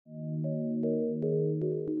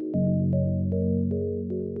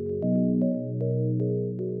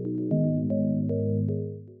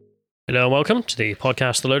Hello and welcome to the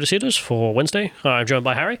podcast The Lotus Eaters for Wednesday. I'm joined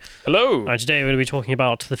by Harry. Hello. And today we're going to be talking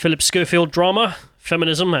about the Philip Schofield drama,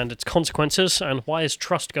 feminism and its consequences, and why is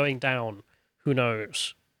trust going down? Who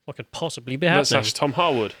knows? What could possibly be happening? Let's ask Tom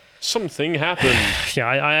Harwood. Something happened. Yeah,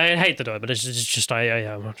 I hate the do it, but it's just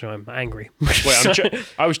I'm angry. Wait,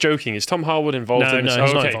 I was joking. Is Tom Harwood involved in this? No,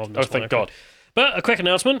 he's not involved in this. Oh, thank God. But a quick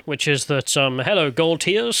announcement, which is that hello gold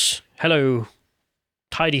tiers, hello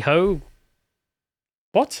tidy ho.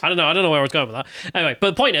 What? I don't know where I was going with that. Anyway, but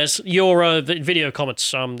the point is, your video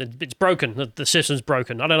comments, it's broken. The system's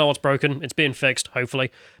broken. I don't know what's broken. It's being fixed,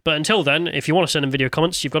 hopefully. But until then, if you want to send in video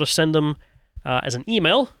comments, you've got to send them as an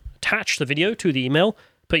email. Attach the video to the email.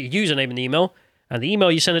 Put your username in the email. And the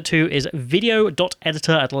email you send it to is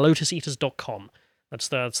video.editor@lotuseaters.com. That's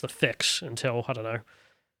the fix until, I don't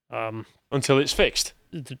know. Until it's fixed.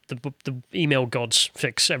 The email gods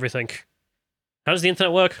fix everything. How does the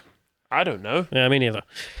internet work? I don't know. Yeah, me neither.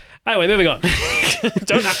 Anyway, moving on.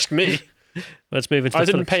 Don't ask me. Let's move into I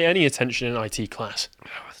didn't pay any attention in IT class.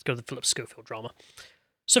 Let's go to the Philip Schofield drama.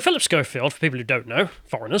 So Philip Schofield, for people who don't know,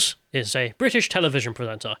 foreigners, is a British television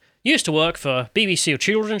presenter. Used to work for BBC or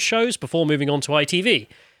children's shows before moving on to ITV.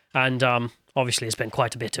 And obviously there's been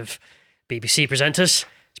quite a bit of BBC presenters,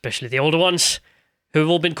 especially the older ones, who have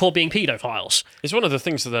all been caught being paedophiles. It's one of the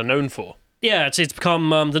things that they're known for. Yeah, it's become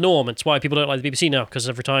the norm. It's why people don't like the BBC now, because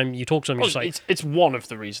every time you talk to them, you're just like... It's one of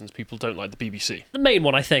the reasons people don't like the BBC. The main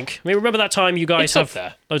one, I think. I mean, remember that time you guys have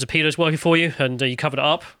loads of pedos working for you, and you covered it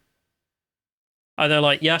up? And they're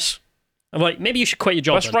like, yes. I'm like, maybe you should quit your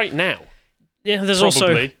job. That's right now. Yeah, there's Probably.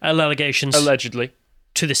 also allegations. Allegedly.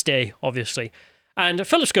 To this day, obviously. And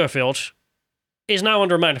Philip Schofield is now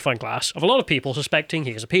under a magnifying glass of a lot of people suspecting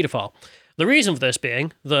he is a paedophile. The reason for this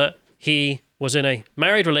being that he was in a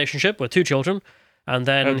married relationship with 2 children, and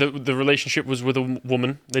then... the relationship was with a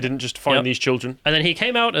woman. They didn't just find these children. And then he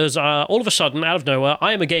came out as, all of a sudden, out of nowhere,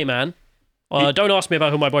 I am a gay man. Don't ask me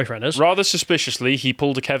about who my boyfriend is. Rather suspiciously, he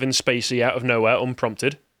pulled a Kevin Spacey out of nowhere,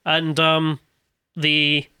 unprompted. And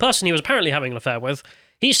the person he was apparently having an affair with,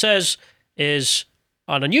 he says, is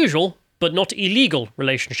an unusual, but not illegal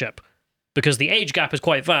relationship. Because the age gap is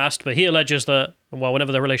quite vast, but he alleges that, well,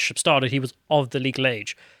 whenever the relationship started, he was of the legal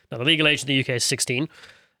age. Now, the legal age in the UK is 16.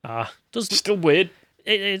 Still weird.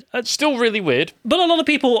 Still really weird. But a lot of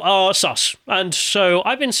people are sus. And so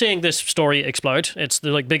I've been seeing this story explode. It's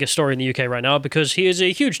the biggest story in the UK right now because he is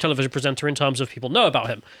a huge television presenter in terms of people know about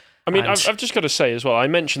him. I mean, I've just got to say as well, I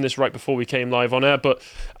mentioned this right before we came live on air, but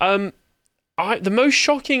the most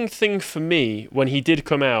shocking thing for me when he did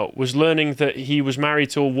come out was learning that he was married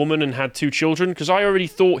to a woman and had 2 children, because I already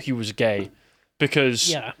thought he was gay.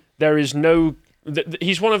 Because there is no...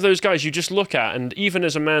 He's one of those guys you just look at, and even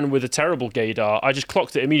as a man with a terrible gaydar, I just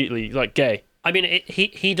clocked it immediately, like gay. I mean,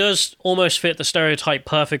 he does almost fit the stereotype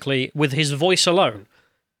perfectly with his voice alone.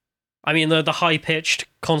 I mean, the high-pitched,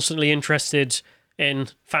 constantly interested in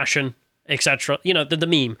fashion, etc. You know, the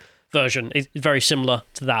meme version is very similar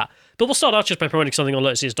to that. But we'll start out just by promoting something on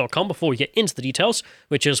lotuseaters.com before we get into the details,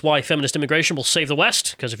 which is why feminist immigration will save the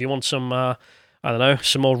West, because if you want some,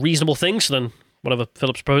 some more reasonable things than whatever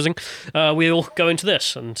Philip's proposing, we'll go into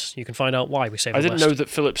this, and you can find out why we save the West. I didn't know that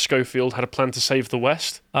Philip Schofield had a plan to save the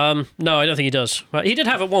West. No, I don't think he does. He did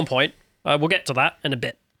have at one point. We'll get to that in a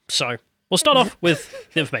bit. So, we'll start off with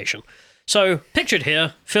the information. So, pictured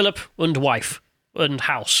here, Philip and wife and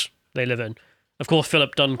house they live in. Of course,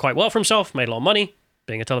 Philip done quite well for himself, made a lot of money,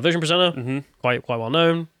 being a television presenter, quite well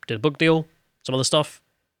known, did a book deal, some other stuff.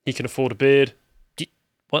 He can afford a beard.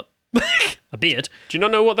 What? A beard? Do you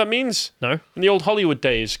not know what that means? No. In the old Hollywood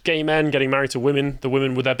days, gay men getting married to women, the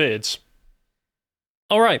women with their beards.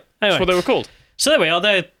 All right. Anyway. That's what they were called. So there we are.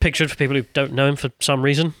 They're pictured for people who don't know him for some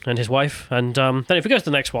reason, and his wife. And then if we go to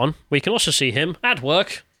the next one, we can also see him at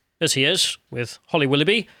work, as he is, with Holly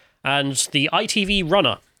Willoughby, and the ITV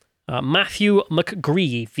runner, Matthew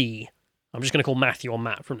McGreevy. I'm just going to call Matthew or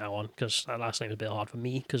Matt from now on, because that last name is a bit hard for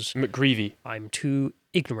me, because McGreevy. I'm too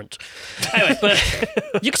ignorant. Anyway, but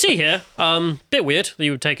you can see here, bit weird that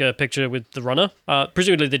you would take a picture with the runner.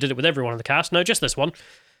 Presumably they did it with everyone in the cast. No, just this one.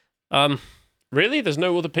 Really? There's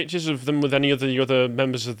no other pictures of them with any of the other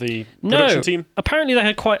members of the production team? Apparently they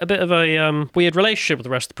had quite a bit of a weird relationship with the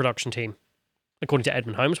rest of the production team, according to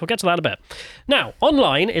Edmund Holmes. We'll get to that in a bit. Now,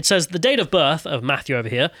 online, it says the date of birth of Matthew over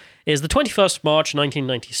here is the 21st of March,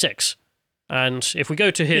 1996. And if we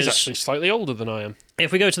go to his... He's actually slightly older than I am.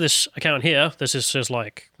 If we go to this account here, this is just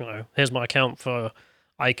like, here's my account for,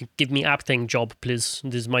 give me acting job, please.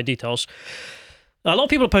 These are my details. A lot of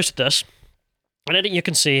people have posted this. And you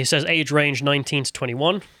can see it says age range 19 to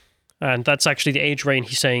 21. And that's actually the age range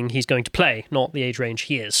he's saying he's going to play, not the age range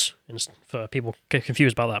he is, for people get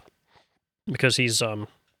confused about that. because he's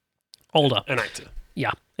older. An actor.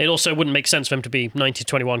 Yeah. It also wouldn't make sense for him to be 19 to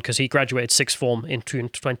 21 because he graduated sixth form in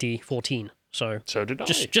 2014. So did I.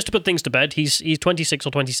 Just to put things to bed, he's 26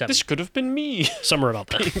 or 27. This could have been me. Somewhere about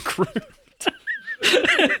there. Being crude.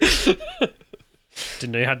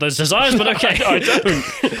 Didn't know you had those desires, but okay. I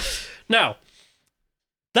don't. Now,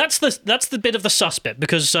 that's the bit of the sus bit,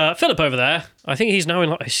 because Philip over there, I think he's now in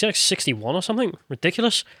like 61 or something.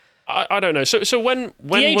 Ridiculous. I don't know. So when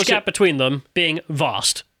The age was gap between them being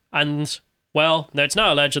vast, and, well, it's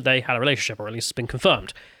now alleged that they had a relationship, or at least it's been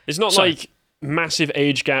confirmed. It's not like massive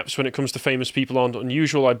age gaps when it comes to famous people aren't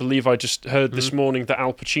unusual. I believe I just heard this morning that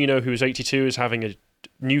Al Pacino, who's 82, is having a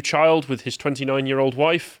new child with his 29-year-old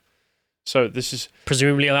wife. So this is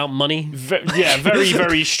presumably about money. Very,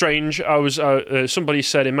 very strange. I was somebody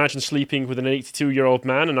said, imagine sleeping with an 82-year-old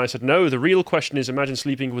man, and I said, no, the real question is, imagine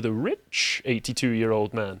sleeping with a rich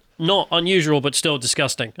 82-year-old man. Not unusual, but still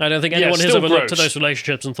disgusting. I don't think anyone has ever looked at those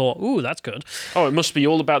relationships and thought, ooh, that's good. Oh, it must be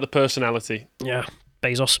all about the personality. Yeah,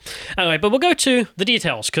 Bezos. Anyway, but we'll go to the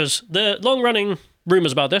details, because the long-running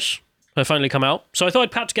rumours about this have finally come out. So I thought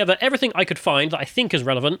I'd pat together everything I could find that I think is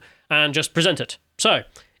relevant and just present it. So,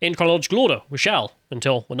 in chronological order, we shall,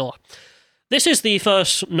 until we're not. This is the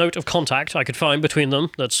first note of contact I could find between them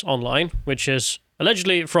that's online, which is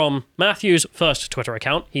allegedly from Matthew's first Twitter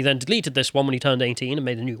account. He then deleted this one when he turned 18 and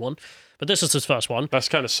made a new one. But this is his first one. That's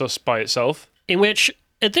kind of sus by itself. In which,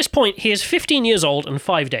 at this point, he is 15 years old and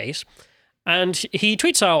 5 days. And he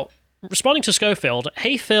tweets out, responding to Schofield,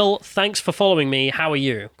 "Hey Phil, thanks for following me. How are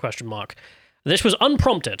you?" ? This was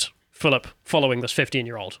unprompted, Philip following this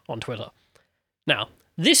 15-year-old on Twitter. Now,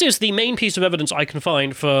 this is the main piece of evidence I can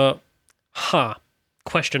find for,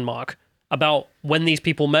 about when these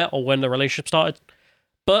people met or when the relationship started.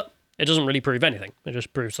 But it doesn't really prove anything. It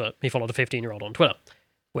just proves that he followed a 15-year-old on Twitter,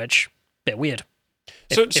 which, bit weird.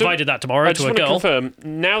 If I did that tomorrow to a girl... I just want to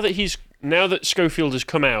confirm, now that Schofield has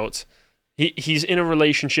come out, he's in a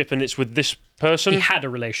relationship and it's with this person? He had a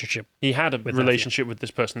relationship. He had a relationship with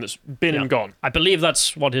this person that's been and gone. I believe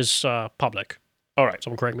that's what is public. All right.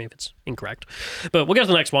 Someone correct me if it's incorrect. But we'll get to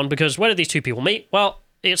the next one, because where did these two people meet? Well,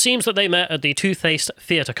 it seems that they met at the Two-Faced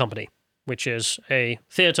Theatre Company, which is a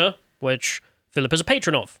theatre which Philip is a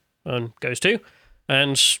patron of and goes to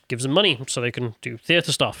and gives them money so they can do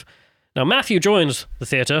theatre stuff. Now, Matthew joined the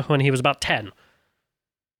theatre when he was about 10,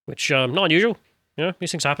 which not unusual. You know,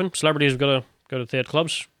 these things happen. Celebrities have got to go to theatre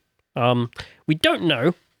clubs. We don't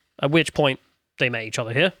know at which point they met each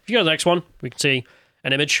other here. If you go to the next one, we can see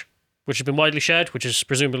an image which has been widely shared, which is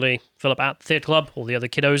presumably Philip at the theatre club, all the other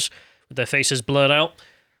kiddos with their faces blurred out.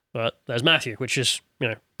 But there's Matthew, which is,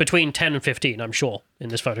 between 10 and 15, I'm sure, in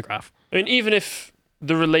this photograph. I mean, even if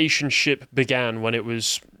the relationship began when it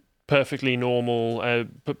was perfectly normal,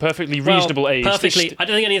 perfectly reasonable age. Perfectly, I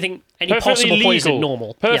don't think any possible point is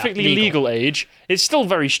normal. Perfectly legal age. It's still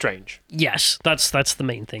very strange. Yes, that's the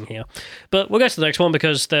main thing here. But we'll get to the next one,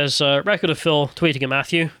 because there's a record of Phil tweeting at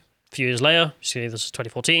Matthew a few years later. See, this is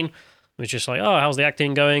 2014. It was just like, oh, how's the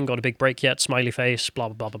acting going? Got a big break yet? Smiley face, blah,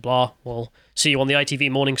 blah, blah, blah, blah. We'll see you on the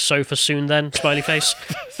ITV morning sofa soon then, smiley face.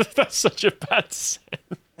 That's such a bad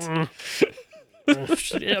sentence. I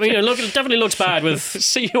mean, it definitely looks bad with...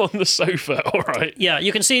 See you on the sofa, all right. Yeah,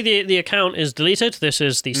 you can see the account is deleted. This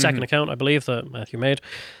is the second account, I believe, that Matthew made.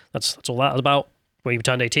 That's all that is about. When you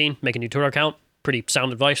turned 18, make a new Twitter account. Pretty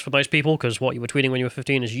sound advice for most people, because what you were tweeting when you were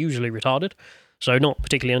 15 is usually retarded. So not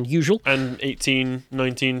particularly unusual. And 18,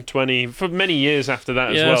 19, 20, for many years after that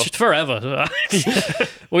as well. Yeah, it's just forever.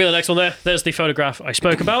 We'll get the next one there. There's the photograph I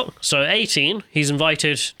spoke about. So 18, he's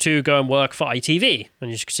invited to go and work for ITV. And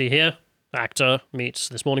as you can see here, actor meets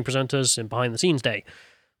This Morning presenters in Behind the Scenes Day,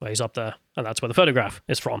 where he's up there. And that's where the photograph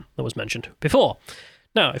is from that was mentioned before.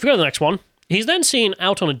 Now, if we go to the next one, he's then seen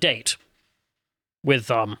out on a date with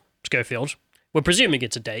Schofield. We're presuming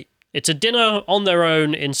it's a date. It's a dinner on their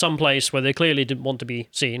own in some place where they clearly didn't want to be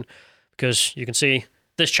seen, because you can see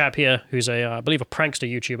this chap here, who's I believe a prankster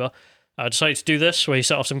YouTuber, decided to do this, where he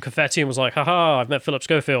set off some confetti and was like, haha, I've met Philip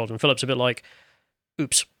Schofield. And Philip's a bit like,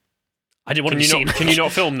 oops, I didn't want to be seen. Can you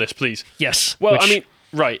not film this, please? Yes. Well, I mean,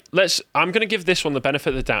 right, I'm going to give this one the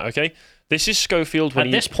benefit of the doubt, okay? This is Schofield when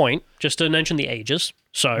At this point, just to mention the ages,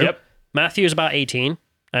 so Matthew is about 18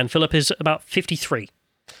 and Philip is about 53.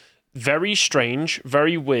 Very strange,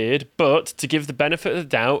 very weird, but to give the benefit of the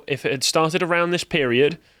doubt, if it had started around this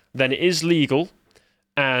period, then it is legal,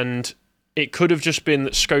 and it could have just been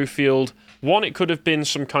that Schofield... One, it could have been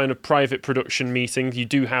some kind of private production meeting. You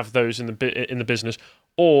do have those in the business.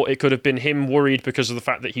 Or it could have been him worried because of the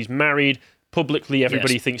fact that he's married. Publicly,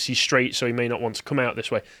 everybody thinks he's straight, so he may not want to come out this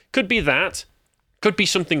way. Could be that. Could be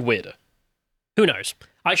something weirder. Who knows?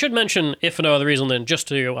 I should mention, if for no other reason than just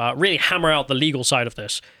to really hammer out the legal side of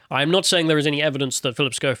this, I am not saying there is any evidence that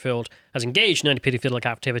Philip Schofield has engaged in any paedophilic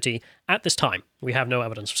activity at this time. We have no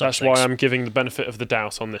evidence of such That's things. why I'm giving the benefit of the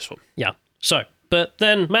doubt on this one. Yeah. So, but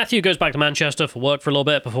then Matthew goes back to Manchester for work for a little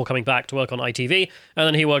bit before coming back to work on ITV, and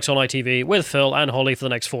then he works on ITV with Phil and Holly for the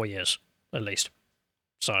next 4 years, at least.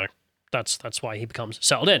 So, that's why he becomes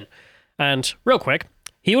settled in. And, real quick,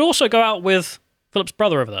 he would also go out with Philip's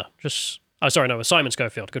brother over there, with Simon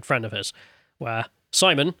Schofield, a good friend of his, where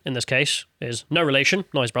Simon, in this case, is no relation,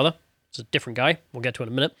 not his brother. It's a different guy. We'll get to it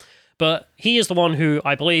in a minute. But he is the one who,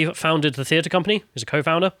 I believe, founded the theatre company. He's a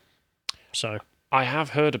co-founder. So I have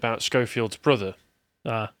heard about Schofield's brother.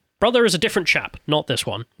 Brother is a different chap, not this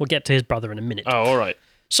one. We'll get to his brother in a minute. Oh, all right.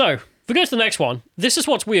 So, if we go to the next one, this is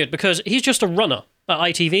what's weird, because he's just a runner at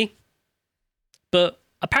ITV. But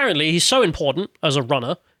apparently, he's so important as a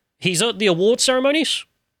runner, he's at the award ceremonies,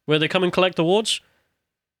 where they come and collect awards,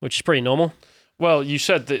 which is pretty normal. Well, you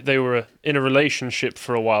said that they were in a relationship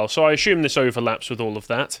for a while, so I assume this overlaps with all of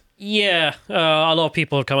that. Yeah, a lot of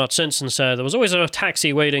people have come out since and said there was always a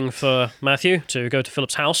taxi waiting for Matthew to go to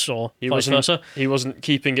Philip's house, or vice versa. He wasn't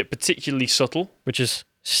keeping it particularly subtle. Which is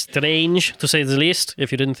strange, to say the least,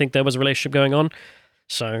 if you didn't think there was a relationship going on.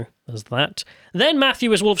 So, there's that. Then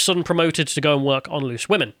Matthew is all of a sudden promoted to go and work on Loose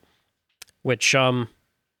Women, which,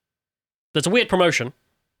 there's a weird promotion.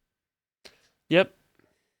 Yep.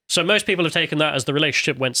 So most people have taken that as the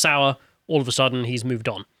relationship went sour. All of a sudden, he's moved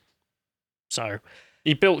on. So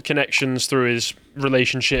he built connections through his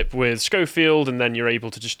relationship with Schofield, and then you're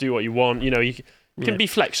able to just do what you want. You know, you can be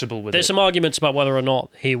flexible with it. There's some arguments about whether or not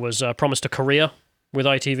he was promised a career with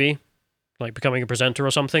ITV, like becoming a presenter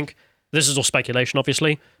or something. This is all speculation,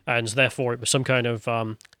 obviously, and therefore it was some kind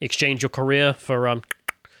of exchange your career for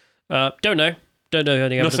don't know. Don't know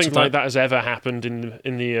any evidence. Nothing like that has ever happened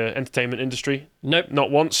in the entertainment industry. Nope.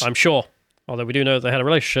 Not once. I'm sure. Although we do know they had a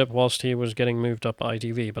relationship whilst he was getting moved up at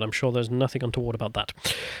ITV, but I'm sure there's nothing untoward about that.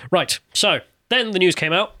 Right, so then the news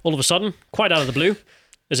came out all of a sudden, quite out of the blue,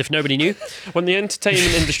 as if nobody knew. When the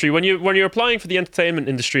entertainment industry, when you're applying for the entertainment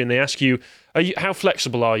industry and they ask you, how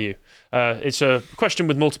flexible are you? It's a question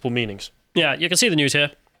with multiple meanings. Yeah, you can see the news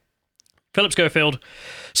here. Philip Schofield,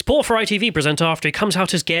 support for ITV presenter after he comes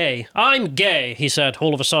out as gay. I'm gay, he said,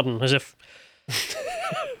 all of a sudden, as if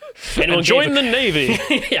anyone join the Navy.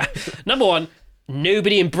 Yeah. Number one,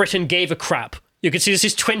 nobody in Britain gave a crap. You can see this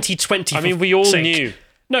is 2020. I mean, we all knew.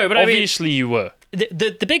 No, but obviously you were.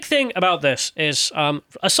 The big thing about this is,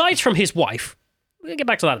 aside from his wife, we'll get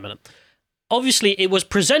back to that in a minute. Obviously, it was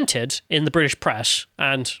presented in the British press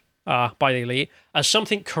and by the elite as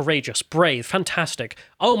something courageous, brave, fantastic.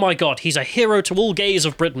 Oh my God, he's a hero to all gays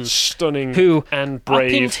of Britain. Stunning who, and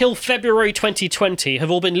brave. Up until February 2020,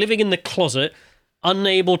 have all been living in the closet,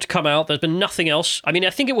 unable to come out. There's been nothing else. I mean, I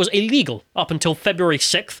think it was illegal up until February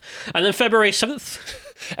 6th, and then February 7th.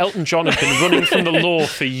 Elton John had been running from the law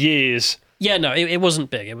for years. Yeah, no, it wasn't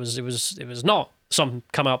big. It was not some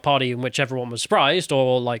come out party in which everyone was surprised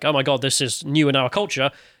or like, oh my God, this is new in our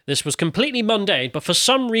culture. This was completely mundane, but for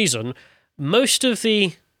some reason, most of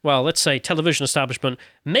the, well, let's say television establishment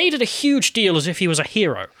made it a huge deal as if he was a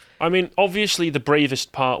hero. I mean, obviously the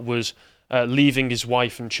bravest part was leaving his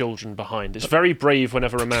wife and children behind. It's very brave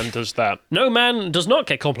whenever a man does that. No man does not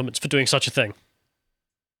get compliments for doing such a thing.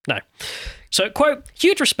 No. So, quote,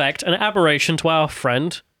 huge respect and admiration to our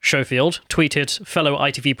friend, Schofield, tweeted fellow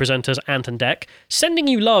ITV presenters Ant and Dec, sending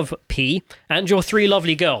you love, P, and your 3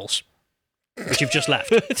 lovely girls, which you've just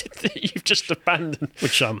left. You've just abandoned.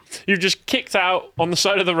 Which, you've just kicked out on the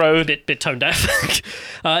side of the road. Bit tone deaf.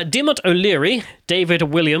 Diarmuid O'Leary, David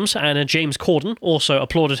Williams, and James Corden also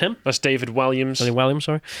applauded him. That's David Williams. David Williams,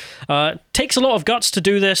 sorry. Takes a lot of guts to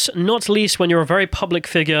do this, not least when you're a very public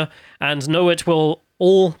figure, and know it will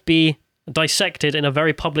all be dissected in a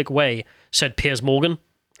very public way, said Piers Morgan,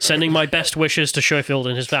 sending my best wishes to Schofield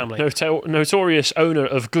and his family. Notorious owner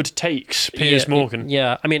of good takes, Piers Morgan.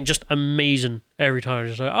 Yeah, I mean, just amazing every time.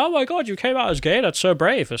 Just like, oh my God, you came out as gay. That's so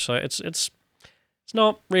brave. It's like, it's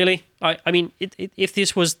not really. I mean, if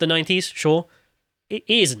this was the 90s, sure, it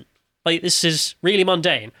isn't. Like, this is really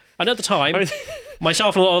mundane. And at the time,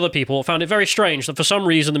 myself and a lot of other people found it very strange that for some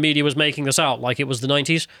reason the media was making this out like it was the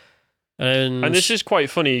 90s. And this is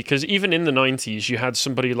quite funny because even in the 90s, you had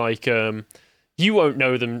somebody like, you won't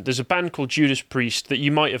know them. There's a band called Judas Priest that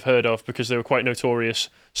you might have heard of because they were quite notorious.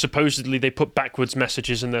 Supposedly, they put backwards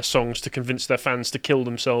messages in their songs to convince their fans to kill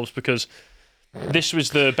themselves because this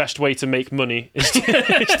was the best way to make money, is to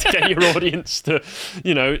get your audience to,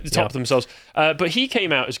 top themselves. But he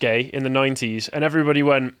came out as gay in the 90s and everybody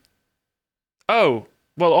went, oh,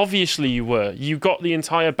 Well, obviously you were. You got the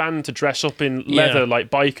entire band to dress up in leather like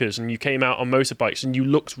bikers, and you came out on motorbikes, and you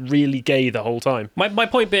looked really gay the whole time. My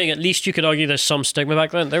point being, at least you could argue there's some stigma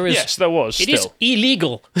back then. Yes, there was. It is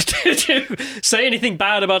illegal to say anything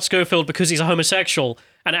bad about Schofield because he's a homosexual,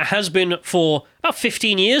 and it has been for about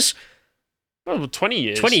 15 years. Well, 20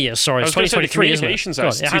 years. 20 years, sorry. It's 2023, isn't it?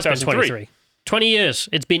 God, it has been 23. 20 years.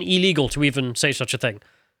 It's been illegal to even say such a thing.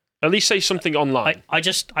 At least say something online. I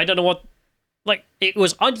don't know what... Like, it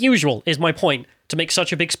was unusual, is my point, to make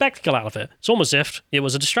such a big spectacle out of it. It's almost as if it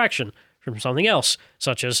was a distraction from something else,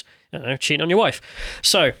 such as, cheating on your wife.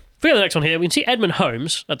 So, if we go to the next one here, we can see Edmund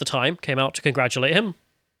Holmes, at the time, came out to congratulate him.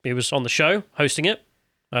 He was on the show, hosting it,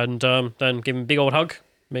 and then gave him a big old hug,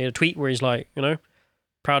 made a tweet where he's like,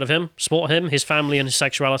 proud of him, support him, his family and his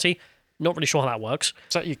sexuality. Not really sure how that works.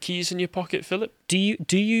 Is that your keys in your pocket, Philip? Do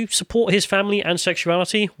you support his family and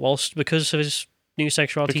sexuality whilst, because of his new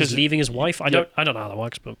sexuality, he's leaving his wife? I don't know how that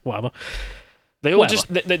works, but whatever. They all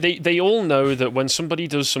they all know that when somebody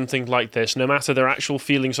does something like this, no matter their actual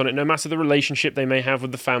feelings on it, no matter the relationship they may have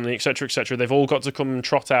with the family, etc., they've all got to come and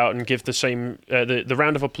trot out and give the same the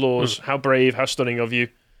round of applause. How brave, how stunning of you.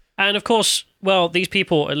 And of course, well, these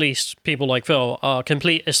people, at least people like Phil, are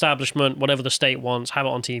complete establishment, whatever the state wants, have it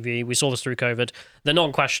on TV. We saw this through COVID. They're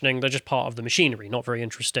non-questioning, they're just part of the machinery, not very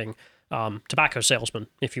interesting tobacco salesman,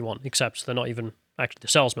 if you want, except they're not even actually the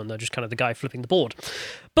salesman, they're just kind of the guy flipping the board.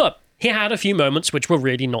 But he had a few moments which were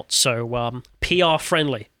really not so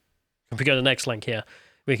PR-friendly. If we go to the next link here,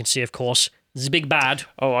 we can see, of course, this big bad,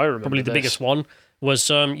 oh, I remember probably the biggest one, was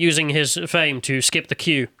using his fame to skip the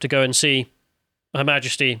queue to go and see Her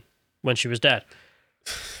Majesty when she was dead,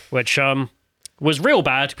 which was real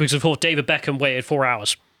bad because, of course, David Beckham waited 4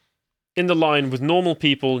 hours in the line with normal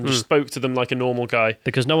people and just spoke to them like a normal guy.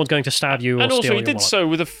 Because no one's going to stab you or and also steal he did wallet. so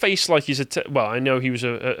with a face like he's... well, I know he was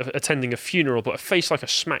attending a funeral, but a face like a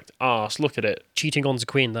smacked arse. Look at it. Cheating on the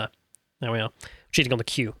Queen there. There we are. Cheating on the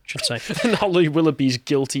queue, I should say. And Holly Willoughby's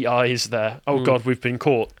guilty eyes there. Oh, God, we've been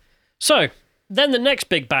caught. So, then the next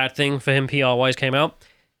big bad thing for him PR-wise came out.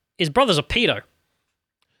 His brother's a pedo.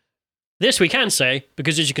 This we can say,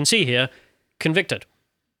 because as you can see here, convicted.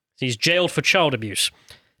 He's jailed for child abuse.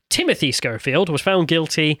 Timothy Schofield was found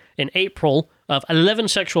guilty in April of 11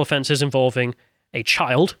 sexual offences involving a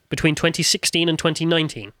child between 2016 and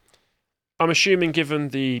 2019. I'm assuming, given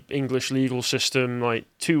the English legal system, like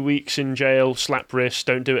 2 weeks in jail, slap wrist,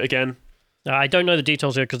 don't do it again. I don't know the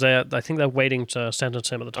details here because I think they're waiting to sentence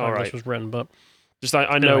him at the time this was written. But just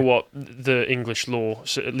I know what the English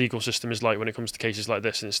legal system is like when it comes to cases like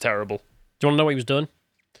this, and it's terrible. Do you want to know what he was doing?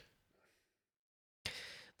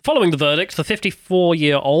 Following the verdict, the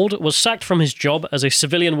 54-year-old was sacked from his job as a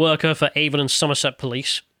civilian worker for Avon and Somerset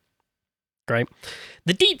Police. Great.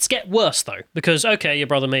 The deets get worse, though, because, okay, your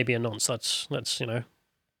brother may be a nonce. That's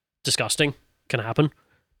disgusting. Can happen.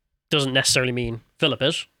 Doesn't necessarily mean Philip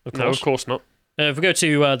is, of course. No, of course not. If we go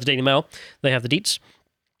to the Daily Mail, they have the deets.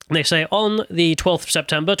 They say, on the 12th of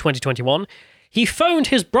September, 2021, he phoned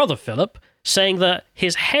his brother Philip, saying that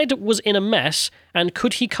his head was in a mess and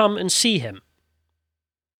could he come and see him.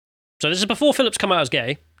 So this is before Philip's come out as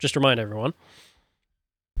gay, just to remind everyone.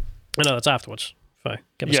 No, that's afterwards. If I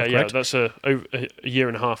get myself correct. That's a year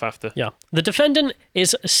and a half after. Yeah. The defendant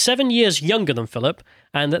is 7 years younger than Philip,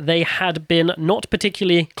 and they had been not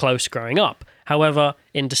particularly close growing up. However,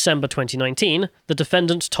 in December 2019, the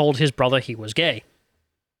defendant told his brother he was gay.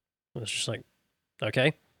 It's just like,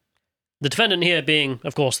 okay. The defendant here being,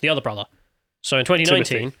 of course, the other brother. So in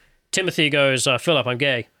 2019, Timothy goes, Philip, I'm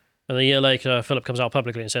gay. And a year later, Philip comes out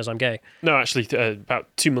publicly and says, I'm gay. No, actually,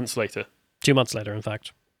 about 2 months later. 2 months later, in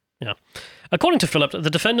fact. Yeah. According to Philip, the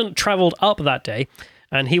defendant travelled up that day,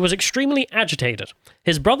 and he was extremely agitated.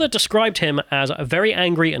 His brother described him as very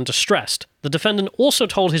angry and distressed. The defendant also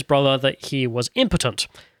told his brother that he was impotent.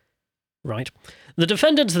 Right. The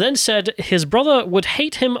defendant then said his brother would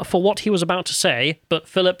hate him for what he was about to say, but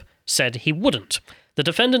Philip said he wouldn't. The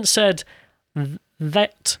defendant said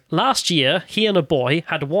that last year he and a boy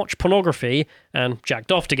had watched pornography and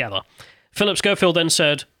jacked off together. Philip Schofield then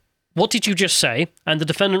said, "What did you just say?" And the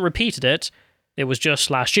defendant repeated it. It was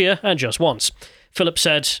just last year and just once. Philip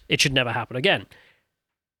said it should never happen again.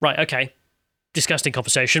 Right, okay. Disgusting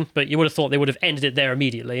conversation, but you would have thought they would have ended it there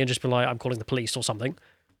immediately and just been like, I'm calling the police or something.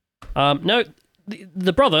 No,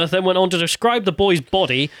 the brother then went on to describe the boy's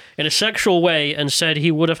body in a sexual way and said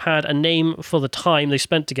he would have had a name for the time they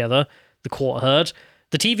spent together, the court heard.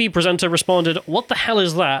 The TV presenter responded, "What the hell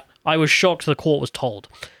is that? I was shocked the court was told."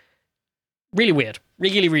 Really weird.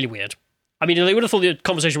 Really, really weird. I mean, they would have thought the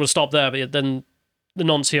conversation would stop there, but then the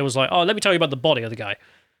nonce here was like, "Oh, let me tell you about the body of the guy."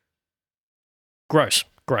 Gross.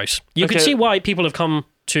 Gross. You can Okay. see why people have come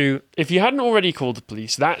to... If you hadn't already called the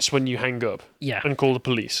police, that's when you hang up and call the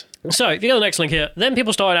police. So, if you go to the next link here, then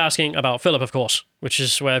people started asking about Philip, of course, which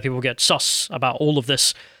is where people get sus about all of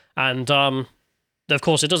this. And, of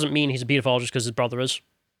course, it doesn't mean he's a paedophile just because his brother is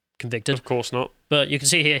convicted. Of course not. But you can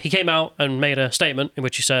see here, he came out and made a statement in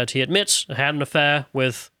which he said he admits he had an affair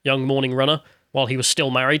with young morning runner while he was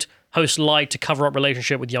still married. Host lied to cover up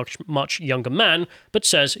relationship with much younger man, but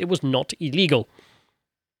says it was not illegal.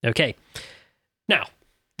 Okay. Now,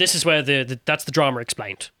 this is where that's the drama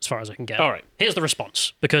explained, as far as I can get. All right. Here's the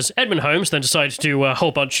response. Because Edmund Holmes then decided to do a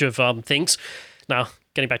whole bunch of things. Now,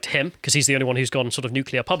 getting back to him, because he's the only one who's gone sort of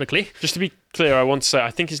nuclear publicly. Just to be clear, I want to say, I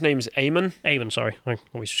think his name is Eamon. Eamon, sorry. I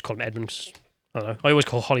always just call him Edmund. 'Cause I don't know. I always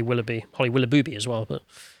call Holly Willoughby as well, but...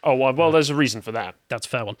 Oh, well, there's a reason for that. That's a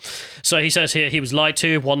fair one. So he says here, he was lied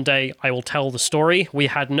to. One day, I will tell the story. We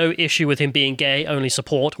had no issue with him being gay, only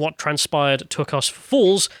support. What transpired took us for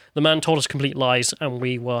fools. The man told us complete lies, and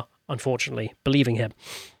we were, unfortunately, believing him.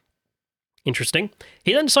 Interesting.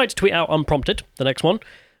 He then decided to tweet out unprompted, the next one,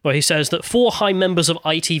 where he says that 4 high members of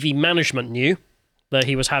ITV management knew that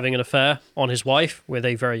he was having an affair on his wife with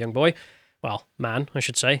a very young boy. Well, man, I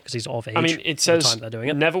should say, because he's of age. I mean, it at the says time they're doing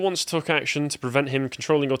it. never once took action to prevent him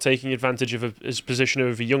controlling or taking advantage of his position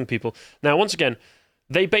over young people. Now, once again,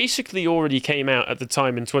 they basically already came out at the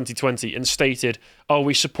time in 2020 and stated, oh,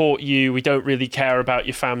 we support you, we don't really care about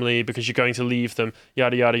your family because you're going to leave them,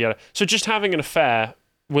 yada, yada, yada. So just having an affair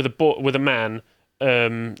with a man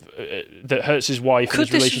that hurts his wife and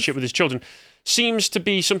his relationship with his children seems to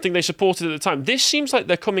be something they supported at the time. This seems like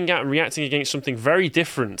they're coming out and reacting against something very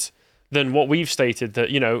different than what we've stated, that,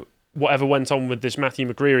 you know, whatever went on with this Matthew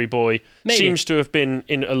McGreary boy seems to have been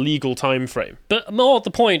in a legal time frame. But more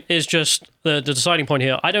the point is just the deciding point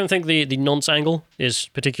here. I don't think the nonce angle is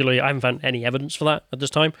particularly... I haven't found any evidence for that at this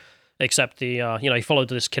time, except he followed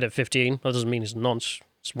this kid at 15. That doesn't mean he's a nonce.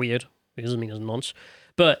 It's weird. It doesn't mean he's a nonce.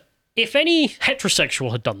 But if any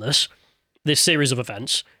heterosexual had done this series of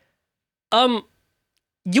events, you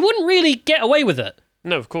wouldn't really get away with it.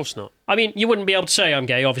 No, of course not. I mean, you wouldn't be able to say I'm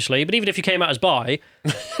gay, obviously, but even if you came out as bi,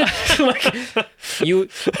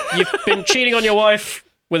 you've been cheating on your wife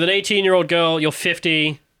with an 18-year-old girl, you're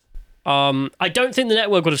 50. I don't think the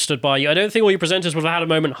network would have stood by you. I don't think all your presenters would have had a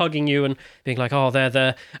moment hugging you and being like, oh, they're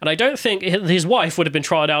there. And I don't think his wife would have been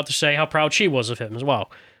trotted out to say how proud she was of him as well,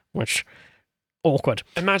 which... awkward.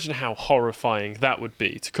 Imagine how horrifying that would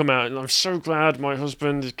be to come out and I'm so glad my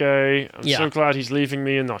husband is gay. I'm so glad he's leaving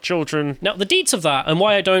me and our children. Now, the deets of that, and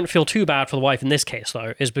why I don't feel too bad for the wife in this case,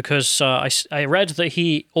 though, is because I read that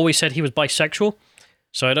he always said he was bisexual.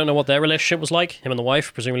 So I don't know what their relationship was like, him and the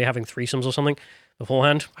wife, presumably having threesomes or something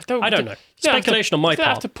beforehand. I don't know. Speculation on my part. I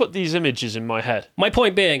have to put these images in my head. My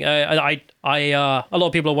point being, a lot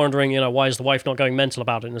of people are wondering, why is the wife not going mental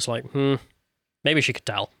about it? And it's like, maybe she could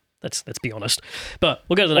tell. Let's be honest. But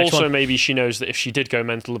we'll go to the next one. Also, maybe she knows that if she did go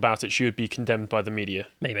mental about it, she would be condemned by the media.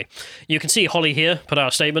 Maybe. You can see Holly here put out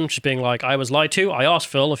a statement just being like, I was lied to. I asked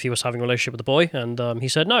Phil if he was having a relationship with the boy, and he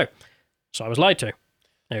said no. So I was lied to.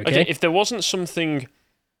 Okay. If there wasn't something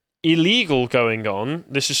illegal going on,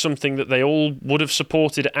 this is something that they all would have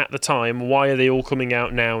supported at the time. Why are they all coming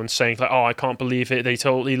out now and saying, like, oh, I can't believe it, they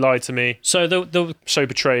totally lied to me. So the so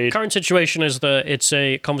betrayed. Current situation is that it's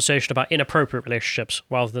a conversation about inappropriate relationships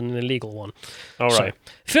rather than an illegal one. All right.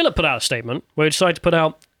 So, Philip put out a statement where he decided to put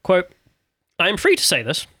out, quote, I am free to say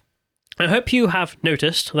this. I hope you have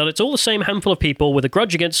noticed that it's all the same handful of people with a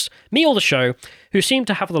grudge against me or the show who seem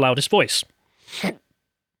to have the loudest voice.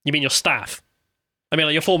 You mean your staff? I mean,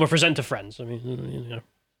 like your former presenter friends. I mean,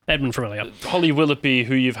 Edmund from earlier. Holly Willoughby,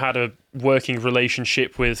 who you've had a working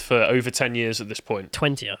relationship with for over 10 years at this point.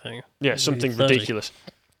 20, I think. Yeah, something ridiculous.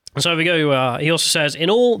 So we go, he also says, in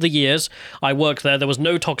all the years I worked there was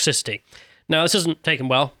no toxicity. Now, this isn't taken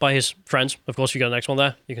well by his friends. Of course, if you go to the next one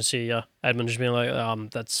there, you can see Edmund just being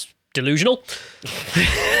like, that's delusional.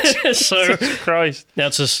 So Jesus Christ.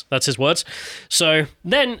 That's his words. So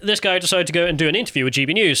then this guy decided to go and do an interview with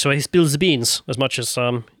GB News, so he spills the beans as much as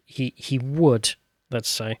he would, let's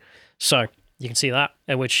say. So you can see that,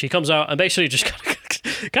 in which he comes out and basically just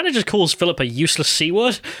kind of just calls Philip a useless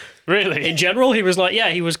C-word. Really? In general, he was like, yeah,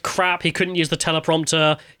 he was crap. He couldn't use the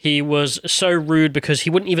teleprompter. He was so rude because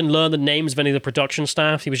he wouldn't even learn the names of any of the production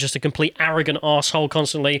staff. He was just a complete arrogant arsehole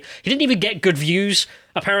constantly. He didn't even get good views,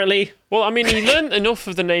 apparently. Well, I mean, he learned enough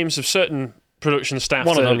of the names of certain production staff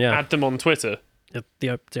to add them on Twitter.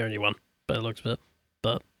 The only one, but it looks a bit.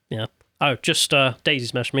 But, yeah. Oh, just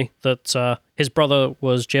Daisy's messaged me that his brother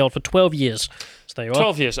was jailed for 12 years. So there you are.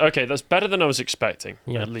 12 years. Okay, that's better than I was expecting,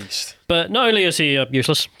 at least. But not only is he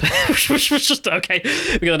useless, which was just okay.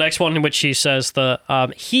 We got the next one in which he says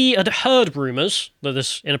that he had heard rumours that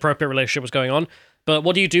this inappropriate relationship was going on. But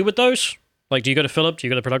what do you do with those? Like, do you go to Philip? Do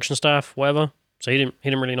you go to production staff? Whatever. So he didn't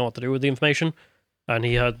really know what to do with the information. And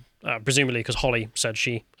he had, presumably because Holly said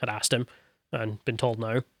she had asked him and been told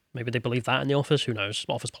no. Maybe they believe that in the office. Who knows?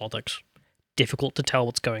 Office politics. Difficult to tell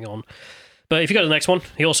what's going on. But if you go to the next one,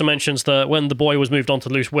 he also mentions that when the boy was moved on to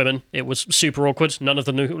loose women, it was super awkward. None of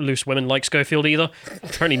the loose women like Schofield either.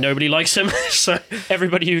 Apparently nobody likes him. So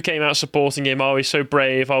everybody who came out supporting him, oh, he's so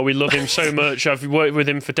brave, oh, we love him so much, I've worked with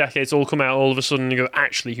him for decades, all come out all of a sudden and go,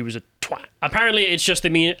 actually, he was a twat. Apparently it's just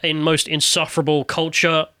the most insufferable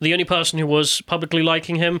culture. The only person who was publicly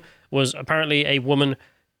liking him was apparently a woman.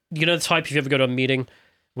 You know the type, if you ever go to a meeting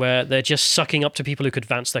where they're just sucking up to people who could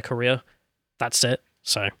advance their career? That's it.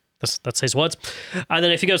 So that's his words. And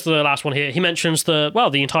then if he goes to the last one here, he mentions the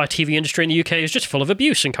entire TV industry in the UK is just full of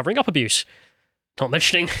abuse and covering up abuse. Not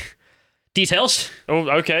mentioning details. Oh,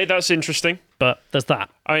 okay, that's interesting. But there's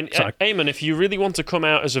that. I mean, Eamon, if you really want to come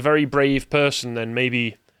out as a very brave person, then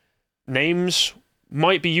maybe names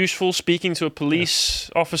might be useful, speaking to a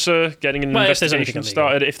police officer, getting an investigation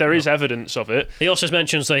started, if there is evidence of it. He also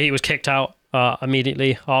mentions that he was kicked out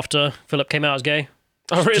immediately after Philip came out as gay.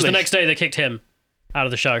 Oh, really? Just the next day they kicked him out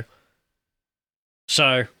of the show.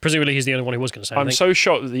 So, presumably he's the only one who was going to say anything. I'm so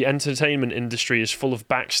shocked that the entertainment industry is full of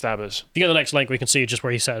backstabbers. If you go to the next link, we can see just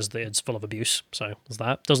where he says that it's full of abuse. So, there's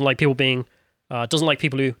that. Doesn't like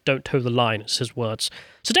people who don't toe the line, it's his words.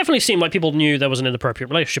 So, definitely seemed like people knew there was an inappropriate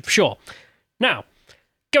relationship, for sure. Now,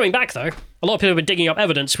 going back, though, a lot of people have been digging up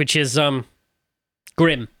evidence, which is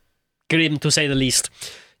grim. Grim, to say the least.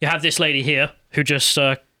 You have this lady here who just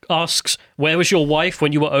asks, where was your wife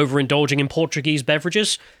when you were overindulging in Portuguese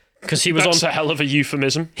beverages? Because he was That's a hell of a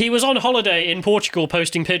euphemism. He was on holiday in Portugal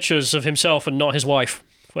posting pictures of himself and not his wife.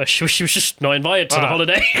 Well, she was just not invited to the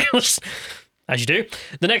holiday. As you do.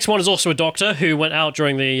 The next one is also a doctor who went out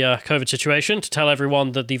during the COVID situation to tell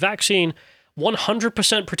everyone that the vaccine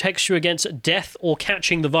 100% protects you against death or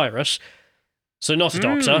catching the virus. So not a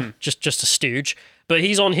doctor, just a stooge. But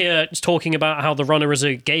he's on here talking about how the runner is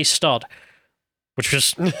a gay stud. Which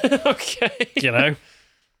was, okay. You know.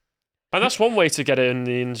 And that's one way to get it in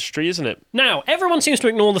the industry, isn't it? Now, everyone seems to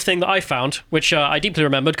ignore the thing that I found, which I deeply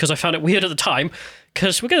remembered because I found it weird at the time.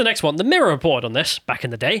 Because we'll go to the next one. The Mirror reported on this back in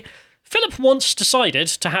the day. Philip once decided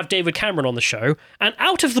to have David Cameron on the show, and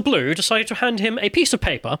out of the blue decided to hand him a piece of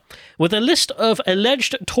paper with a list of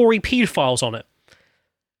alleged Tory paedophiles on it.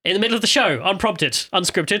 In the middle of the show, unprompted,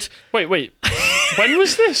 unscripted. Wait. When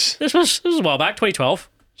was this? This was a while back, 2012.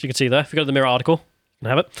 As you can see there, if you go to the Mirror article, you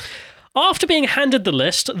can have it. After being handed the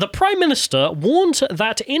list, the Prime Minister warned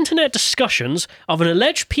that internet discussions of an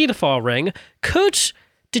alleged paedophile ring could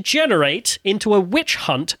degenerate into a witch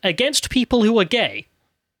hunt against people who are gay.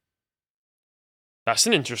 That's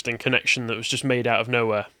an interesting connection that was just made out of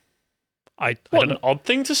nowhere. What an odd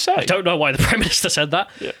thing to say. I don't know why the Prime Minister said that.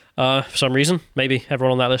 Yeah. For some reason. Maybe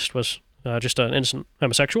everyone on that list was just an innocent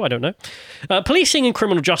homosexual, I don't know. Policing and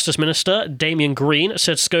Criminal Justice Minister Damien Green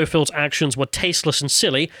said Schofield's actions were tasteless and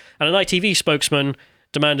silly, and an ITV spokesman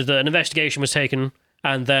demanded that an investigation was taken,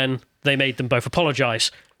 and then they made them both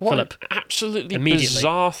apologise. What Philip, an absolutely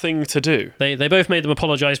bizarre thing to do. They both made them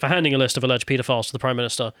apologise for handing a list of alleged paedophiles to the Prime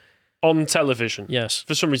Minister. On television? Yes.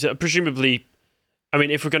 For some reason, presumably, I mean,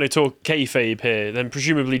 if we're going to talk kayfabe here, then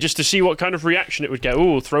presumably just to see what kind of reaction it would get.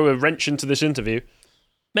 Oh, throw a wrench into this interview.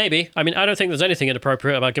 Maybe. I mean, I don't think there's anything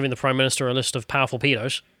inappropriate about giving the Prime Minister a list of powerful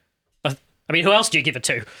pedos. I mean, who else do you give it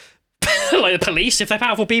to? Like the police? If they're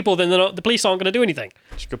powerful people, then the police aren't going to do anything.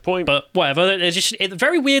 That's a good point. But whatever. It's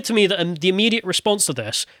very weird to me that the immediate response to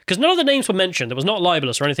this, because none of the names were mentioned, it was not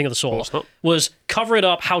libelous or anything of the sort, was cover it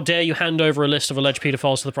up, how dare you hand over a list of alleged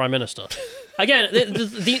paedophiles to the Prime Minister. Again,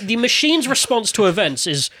 the machine's response to events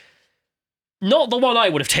is not the one I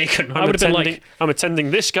would have taken. I would have been like, I'm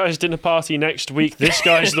attending this guy's dinner party next week, this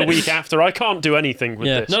guy's the week after. I can't do anything with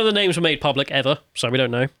this. None of the names were made public ever, so we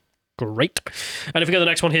don't know. Great. And if we go to the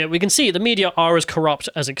next one here, we can see the media are as corrupt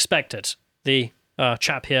as expected. The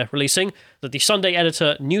chap here releasing that the Sunday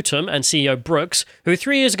editor Newton and CEO Brooks, who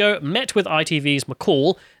 3 years ago met with ITV's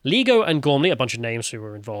McCall, Lego and Gormley, a bunch of names who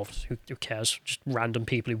were involved. Who cares? Just random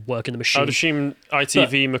people who work in the machine. I'd assume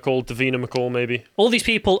ITV, McCall, Davina McCall, maybe. All these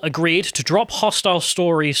people agreed to drop hostile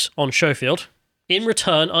stories on Schofield. In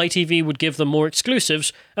return, ITV would give them more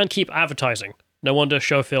exclusives and keep advertising. No wonder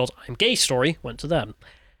Schofield's I'm gay story went to them.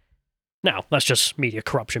 Now, that's just media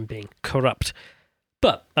corruption being corrupt.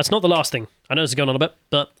 But that's not the last thing. I know this is going on a bit,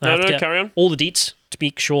 but I have to get carry on. all the deets to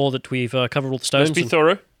make sure that we've covered all the stones. Let's be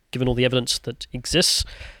thorough. Given all the evidence that exists.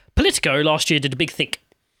 Politico last year did a big think.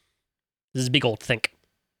 This is a big old think.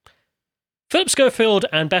 Philip Schofield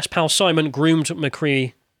and best pal Simon groomed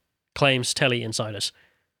McCree, claims Telly insiders.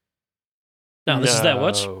 Now, this is their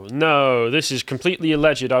words. No, this is completely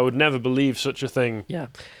alleged. I would never believe such a thing. Yeah.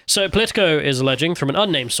 So Politico is alleging from an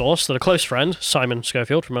unnamed source that a close friend, Simon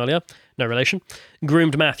Schofield from earlier, no relation,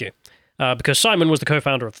 groomed Matthew. Because Simon was the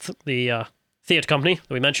co-founder of the theatre company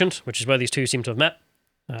that we mentioned, which is where these two seem to have met.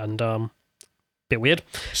 And bit weird.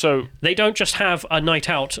 So they don't just have a night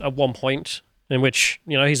out at one point in which,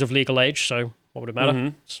 he's of legal age, so what would it matter?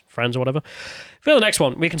 Mm-hmm. It's friends or whatever. For the next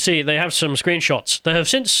one, we can see they have some screenshots. They have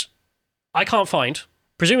since... I can't find.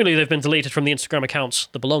 Presumably they've been deleted from the Instagram accounts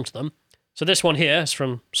that belong to them. So this one here is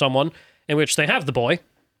from someone in which they have the boy,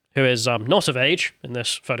 who is not of age in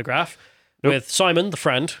this photograph, with Simon, the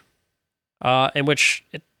friend, in which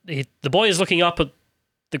the boy is looking up at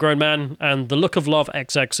the grown man, and the look of love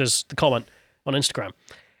XX is the comment on Instagram.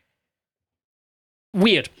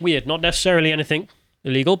 Weird. Not necessarily anything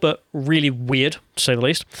illegal, but really weird, to say the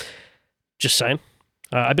least. Just saying.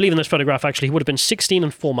 I believe in this photograph, actually, he would have been 16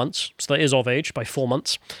 and 4 months, so that is of age by 4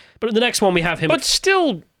 months. But in the next one, we have him... But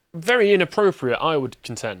still very inappropriate, I would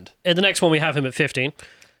contend. In the next one, we have him at 15,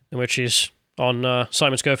 in which he's on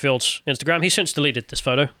Simon Schofield's Instagram. He's since deleted this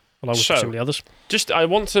photo, along with presumably others. I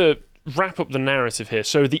want to wrap up the narrative here.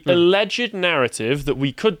 So the alleged narrative that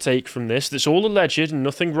we could take from this, that's all alleged and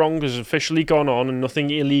nothing wrong has officially gone on and nothing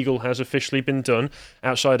illegal has officially been done,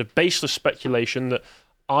 outside of baseless speculation that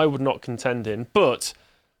I would not contend in, but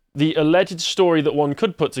the alleged story that one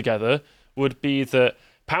could put together would be that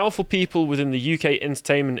powerful people within the UK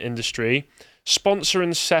entertainment industry sponsor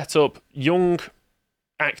and set up young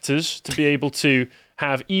actors to be able to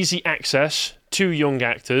have easy access to young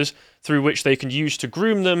actors through which they can use to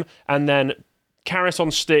groom them and then carrot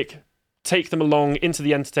on stick, take them along into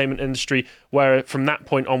the entertainment industry where from that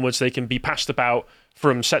point onwards they can be passed about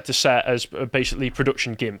from set to set as basically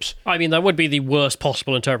production gimps. I mean, that would be the worst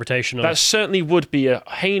possible interpretation of... That certainly would be a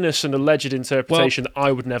heinous and alleged interpretation that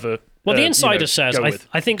I would never... Well, the insider says,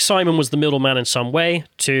 I think Simon was the middleman in some way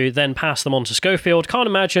to then pass them on to Schofield. Can't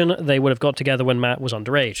imagine they would have got together when Matt was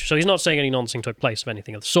underage. So he's not saying any nonsense took place of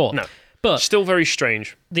anything of the sort. No, but still very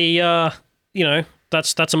strange. The,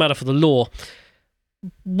 that's a matter for the law.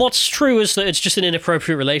 What's true is that it's just an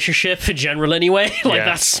inappropriate relationship in general anyway.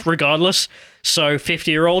 That's regardless. So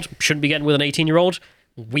 50-year-old shouldn't be getting with an 18-year-old.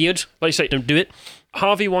 Weird. Like you say, don't do it.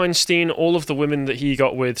 Harvey Weinstein, all of the women that he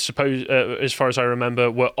got with, as far as I remember,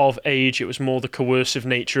 were of age. It was more the coercive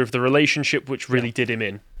nature of the relationship which really did him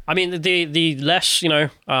in. I mean, the less,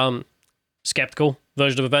 skeptical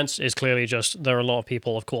version of events is clearly just there are a lot of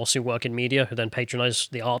people, of course, who work in media who then patronize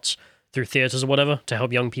the arts through theatres or whatever to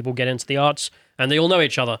help young people get into the arts. And they all know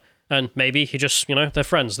each other. And maybe he just, they're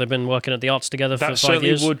friends. They've been working at the arts together for 5 years. That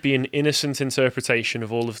certainly would be an innocent interpretation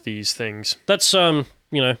of all of these things. That's, but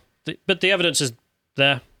the evidence is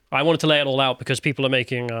there. I wanted to lay it all out because people are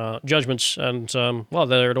making judgments and,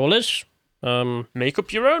 there it all is. Make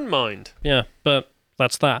up your own mind. Yeah, but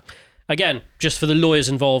that's that. Again, just for the lawyers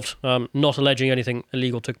involved, not alleging anything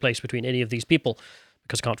illegal took place between any of these people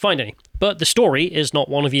because I can't find any. But the story is not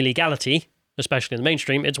one of illegality, especially in the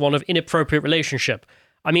mainstream. It's one of inappropriate relationship.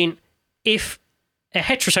 I mean, if a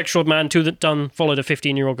heterosexual man followed a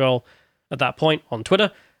 15-year-old girl at that point on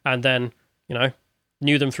Twitter and then,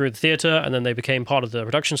 knew them through the theatre and then they became part of the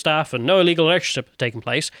production staff and no illegal relationship had taken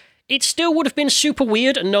place, it still would have been super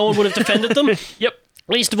weird and no one would have defended them. Yep.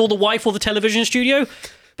 Least of all the wife or the television studio.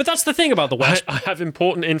 But that's the thing about the West. I have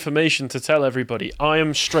important information to tell everybody. I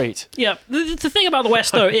am straight. Yeah, the thing about the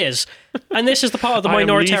West, though, is, and this is the part of the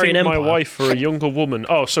minoritarian empire. My wife for a younger woman.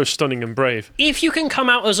 Oh, so stunning and brave. If you can come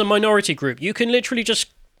out as a minority group, you can literally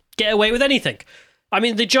just get away with anything. I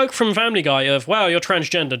mean, the joke from Family Guy of, wow, you're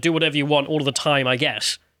transgender, do whatever you want all of the time, I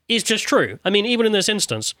guess, is just true. I mean, even in this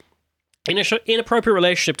instance, inappropriate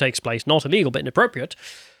relationship takes place, not illegal, but inappropriate.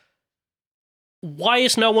 Why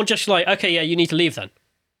is no one just like, okay, yeah, you need to leave then?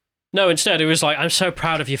 No, instead it was like, I'm so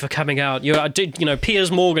proud of you for coming out. Piers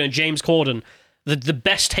Morgan and James Corden, the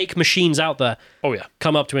best take machines out there. Oh yeah,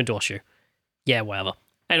 come up to endorse you. Yeah, whatever.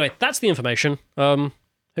 Anyway, that's the information.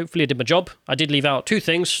 Hopefully I did my job. I did leave out 2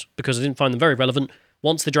 things because I didn't find them very relevant.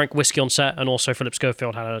 Once they drank whiskey on set, and also Philip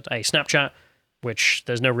Schofield had a Snapchat, which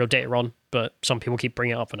there's no real data on, but some people keep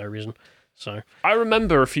bringing it up for no reason. So I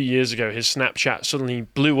remember a few years ago his Snapchat suddenly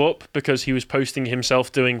blew up because he was posting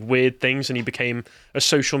himself doing weird things and he became a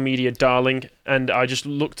social media darling, and I just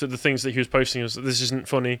looked at the things that he was posting and was like, this isn't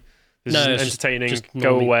funny, this isn't entertaining, just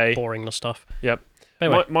go away. Boring stuff. Yep.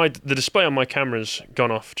 Anyway. The display on my camera's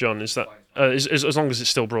gone off, John. Is that as long as it's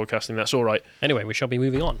still broadcasting, that's all right. Anyway, we shall be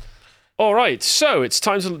moving on. All right, so it's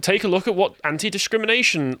time to take a look at what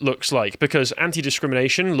anti-discrimination looks like, because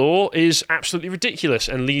anti-discrimination law is absolutely ridiculous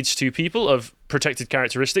and leads to people of protected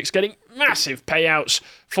characteristics getting massive payouts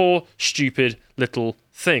for stupid little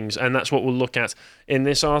things, and that's what we'll look at in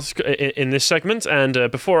this article, in this segment.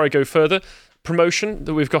 And before I go further, promotion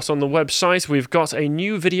that we've got on the website, we've got a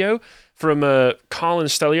new video from Carl and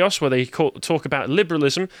Stelios where they talk about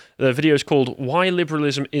liberalism. The video is called Why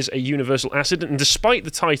Liberalism is a Universal Acid, and despite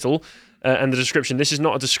the title and the description, this is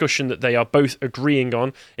not a discussion that they are both agreeing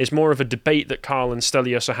on. It's more of a debate that Carl and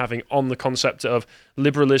Stelios are having on the concept of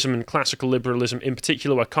liberalism and classical liberalism in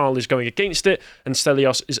particular, where Carl is going against it and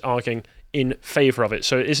Stelios is arguing in favour of it.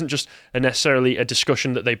 So it isn't just necessarily a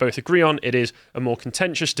discussion that they both agree on, it is a more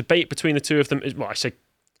contentious debate between the two of them. Well, I say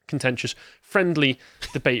contentious, friendly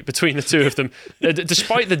debate between the two of them,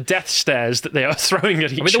 despite the death stares that they are throwing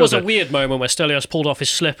at each other. There was a weird moment where Stelios pulled off his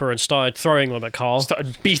slipper and started throwing them at Carl.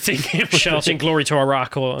 Started beating him. Shouting glory to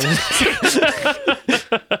Iraq.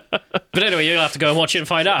 But anyway, you'll have to go and watch it and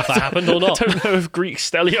find out if that happened or not. I don't know if Greek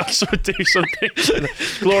Stelios would do something.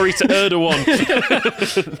 Glory to Erdogan.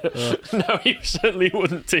 No, he certainly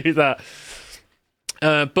wouldn't do that.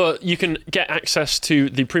 But you can get access to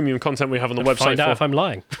the premium content we have on the website. Find out if I'm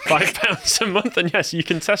lying. £5 a month, and yes, you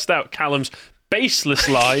can test out Callum's baseless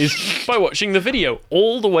lies by watching the video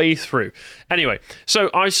all the way through. Anyway, so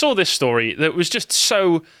I saw this story that was just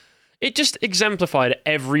so... It just exemplified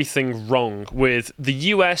everything wrong with the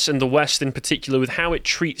US and the West in particular, with how it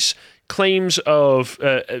treats claims of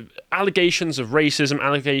allegations of racism,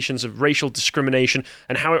 allegations of racial discrimination,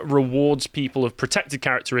 and how it rewards people of protected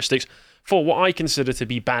characteristics for what I consider to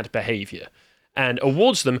be bad behavior, and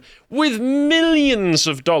awards them with millions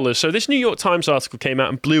of dollars. So this New York Times article came out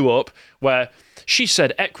and blew up, where she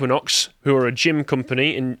said Equinox, who are a gym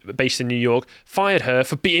company based in New York, fired her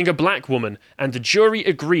for being a black woman, and the jury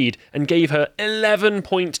agreed and gave her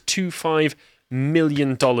 $11.25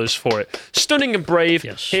 million for it. Stunning and brave.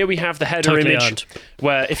 Yes. Here we have the header Totally image, earned.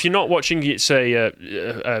 where if you're not watching, it's a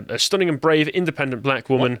stunning and brave independent black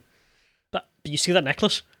woman. But you see that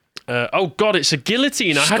necklace? Oh God, it's a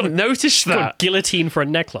guillotine. I hadn't noticed She's got that. a guillotine for a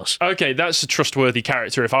necklace. Okay, that's a trustworthy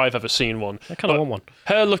character if I've ever seen one. I kind of want one.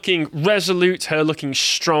 Her looking resolute, her looking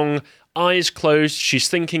strong, eyes closed. She's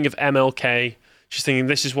thinking of MLK. She's thinking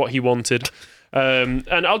this is what he wanted. And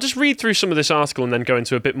I'll just read through some of this article and then go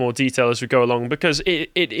into a bit more detail as we go along, because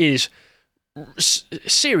it is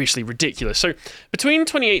seriously ridiculous. So between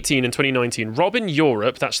 2018 and 2019, Robin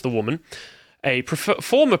Europe, that's the woman, a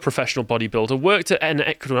former professional bodybuilder, worked at an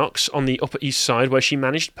Equinox on the Upper East Side where she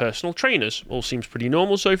managed personal trainers. All seems pretty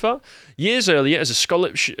normal so far. Years earlier, as a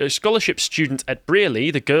scholarship student at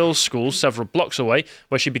Brearley, the girls' school several blocks away,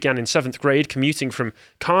 where she began in 7th grade commuting from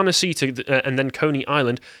Carnacy to and then Coney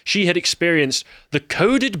Island, she had experienced the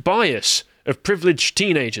coded bias of privileged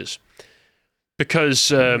teenagers, because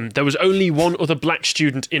there was only one other black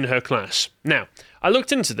student in her class. Now, I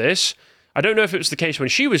looked into this. I don't know if it was the case when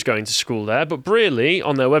she was going to school there, but Brearley,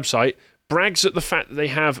 on their website, brags at the fact that they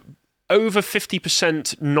have over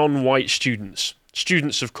 50% non-white students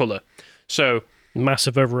of colour. So...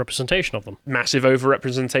 massive overrepresentation of them. Massive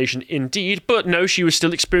overrepresentation indeed, but no, she was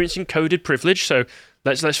still experiencing coded privilege, so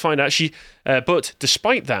let's find out. But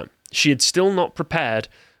despite that, she was still not prepared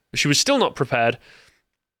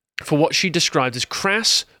for what she described as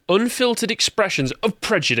crass, unfiltered expressions of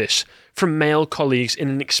prejudice from male colleagues in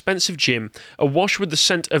an expensive gym, awash with the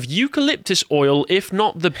scent of eucalyptus oil, if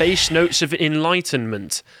not the base notes of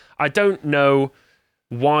enlightenment. I don't know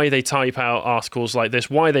why they type out articles like this,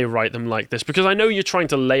 why they write them like this, because I know you're trying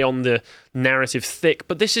to lay on the narrative thick,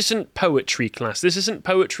 but this isn't poetry class. This isn't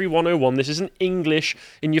Poetry 101. This isn't English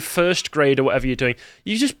in your 1st grade or whatever you're doing.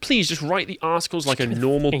 Please just write the articles like a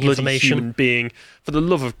normal bloody human being, for the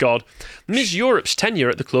love of God. Ms. Europe's tenure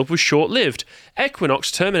at the club was short-lived.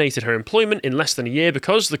 Equinox terminated her employment in less than a year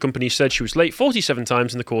because the company said she was late 47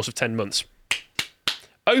 times in the course of 10 months.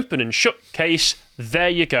 Open and shut case, there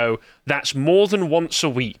you go. That's more than once a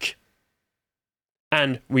week.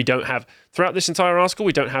 And we don't have, throughout this entire article,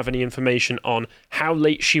 we don't have any information on how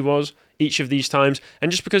late she was each of these times.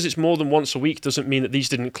 And just because it's more than once a week doesn't mean that these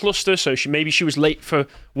didn't cluster. So maybe she was late for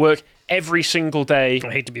work every single day.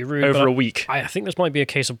 I hate to be rude, over a week. I think this might be a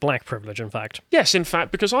case of black privilege, in fact. Yes, in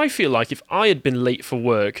fact, because I feel like if I had been late for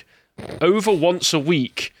work over once a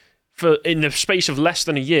week, in the space of less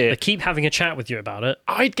than a year, They keep having a chat with you about it.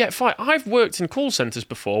 I'd get fired. I've worked in call centres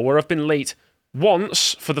before where I've been late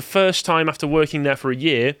once for the first time after working there for a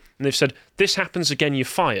year, and they've said, this happens again, you're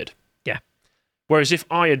fired. Yeah. Whereas if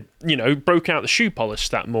I had, broke out the shoe polish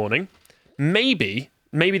that morning, maybe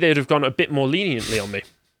they'd have gone a bit more leniently on me.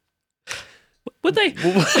 Would they?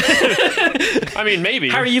 I mean, maybe.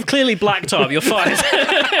 Harry, you've clearly blacked up. You're fired.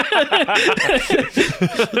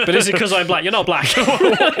 But is it because I'm black? You're not black.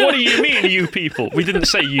 What do you mean, you people? We didn't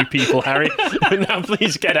say you people, Harry. Now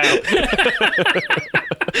please get out.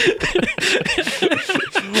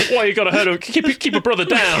 Why you got to hurt him? Keep a brother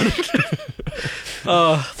down.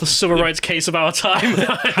 Oh, the civil rights case of our time.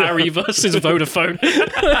 Harry versus Vodafone.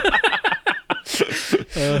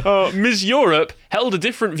 Ms. Europe held a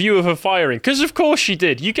different view of her firing. Because of course she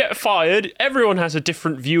did. You get fired. Everyone has a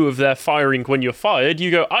different view of their firing when you're fired.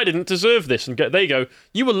 You go, I didn't deserve this. And they go,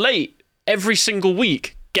 you were late every single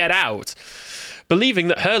week. Get out. Believing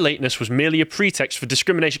that her lateness was merely a pretext for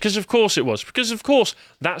discrimination. Because of course it was. Because of course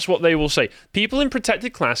that's what they will say. People in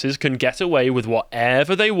protected classes can get away with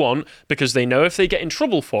whatever they want because they know if they get in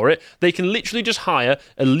trouble for it, they can literally just hire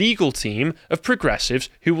a legal team of progressives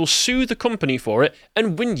who will sue the company for it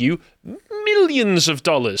and win you millions of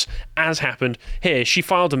dollars, as happened here. She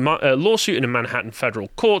filed a lawsuit in a Manhattan federal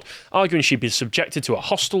court, arguing she'd been subjected to a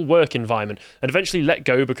hostile work environment and eventually let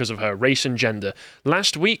go because of her race and gender.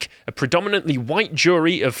 Last week, a predominantly white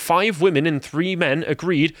jury of 5 women and 3 men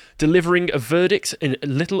agreed, delivering a verdict in a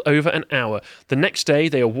little over an hour. The next day,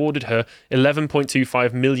 they awarded her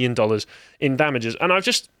 $11.25 million in damages. And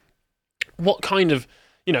what kind of,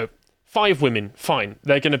 5 women, fine,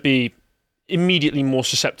 they're going to be immediately more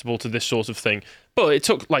susceptible to this sort of thing. But it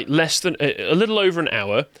took less than a little over an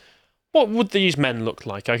hour. What would these men look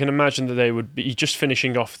like? I can imagine that they would be just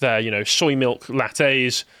finishing off their, soy milk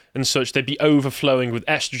lattes and such. They'd be overflowing with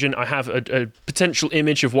estrogen. I have a potential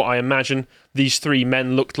image of what I imagine these 3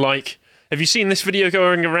 men looked like. Have you seen this video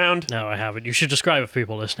going around? No, I haven't. You should describe it for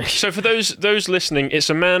people listening. So for those listening, it's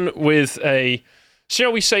a man with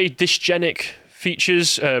shall we say, dysgenic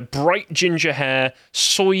features, bright ginger hair,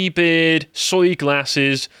 soy beard, soy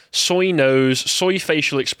glasses, soy nose, soy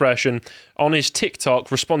facial expression on his TikTok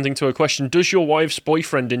responding to a question, does your wife's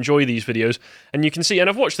boyfriend enjoy these videos? And you can see, and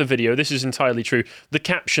I've watched the video, this is entirely true, the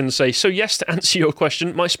captions say, so yes, to answer your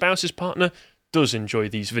question, my spouse's partner does enjoy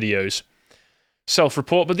these videos.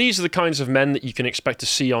 Self-report, but these are the kinds of men that you can expect to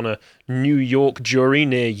see on a New York jury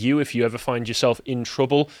near you if you ever find yourself in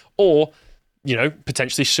trouble, or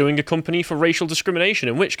potentially suing a company for racial discrimination,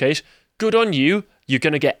 in which case, good on you. You're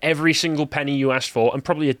going to get every single penny you asked for and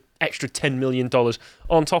probably an extra $10 million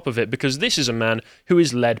on top of it, because this is a man who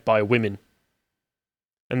is led by women.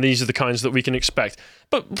 And these are the kinds that we can expect.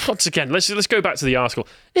 But once again, let's go back to the article.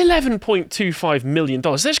 $11.25 million.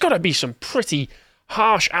 There's got to be some pretty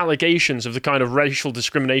harsh allegations of the kind of racial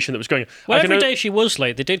discrimination that was going on. Well, every day she was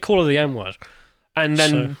late, they did call her the N-word. And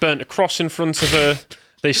then burnt a cross in front of her.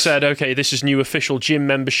 They said, okay, this is new official gym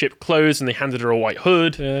membership clothes, and they handed her a white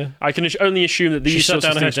hood. Yeah. I can only assume that these She sat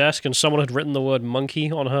down at her desk and someone had written the word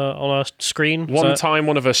monkey on her screen. One time,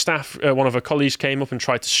 one of her colleagues came up and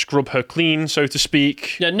tried to scrub her clean, so to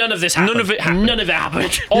speak. Yeah, none of this happened. None of it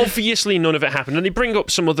happened. Obviously, none of it happened. And they bring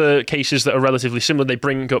up some other cases that are relatively similar. They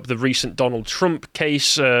bring up the recent Donald Trump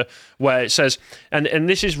case, where it says, and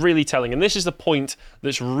this is really telling, and this is the point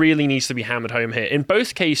that really needs to be hammered home here. In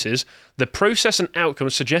both cases, the process and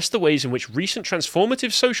outcomes suggest the ways in which recent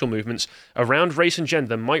transformative social movements around race and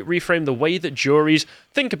gender might reframe the way that juries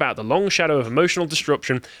think about the long shadow of emotional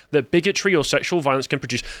disruption that bigotry or sexual violence can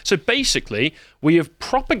produce. So basically, we have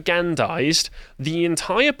propagandized the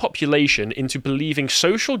entire population into believing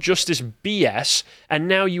social justice BS, and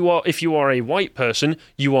now if you are a white person,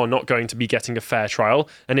 you are not going to be getting a fair trial,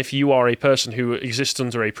 and if you are a person who exists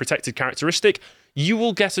under a protected characteristic, you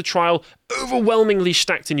will get a trial overwhelmingly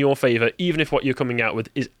stacked in your favour, even if what you're coming out with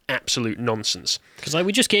is absolute nonsense. Because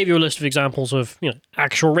we just gave you a list of examples of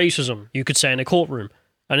actual racism, you could say, in a courtroom.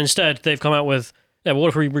 And instead, they've come out with, what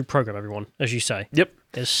if we reprogram everyone, as you say? Yep.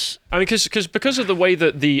 Because of the way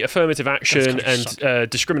that the affirmative action and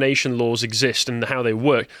discrimination laws exist and how they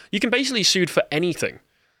work, you can basically be sued for anything.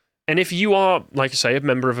 And if you are, like I say, a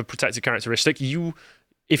member of a protected characteristic,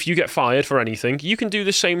 if you get fired for anything, you can do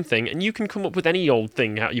the same thing, and you can come up with any old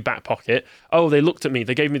thing out of your back pocket. Oh, they looked at me,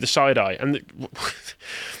 they gave me the side eye, and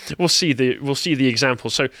we'll see the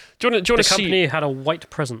examples. So, do you want to see? The company had a white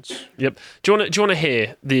presence. Yep. Do you want to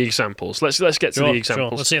hear the examples? Let's get to the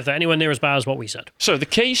examples. Sure. Let's see if they're anywhere near as bad as what we said. So, the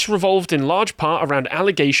case revolved in large part around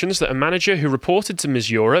allegations that a manager who reported to Ms.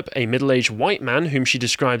 Europe, a middle-aged white man whom she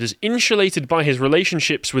described as insulated by his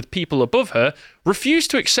relationships with people above her, refused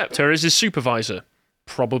to accept her as his supervisor.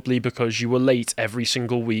 Probably because you were late every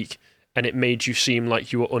single week and it made you seem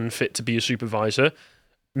like you were unfit to be a supervisor.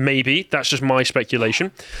 Maybe, that's just my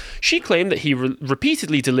speculation. She claimed that he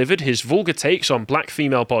repeatedly delivered his vulgar takes on black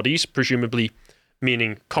female bodies, presumably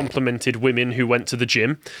meaning complimented women who went to the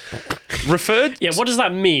gym. Yeah, what does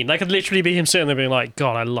that mean? That could literally be him sitting there being like,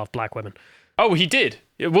 God, I love black women. Oh, he did.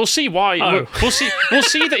 We'll see why. Oh. We'll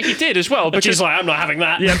see that he did as well. But she's like, I'm not having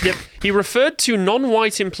that. Yep. He referred to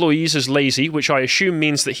non-white employees as lazy, which I assume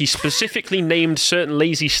means that he specifically named certain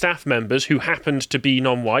lazy staff members who happened to be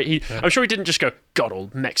non-white. I'm sure he didn't just go, God,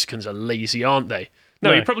 all Mexicans are lazy, aren't they?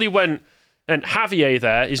 No, he probably went, and Javier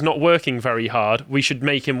there is not working very hard. We should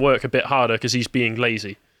make him work a bit harder because he's being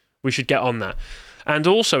lazy. We should get on that. And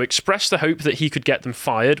also expressed the hope that he could get them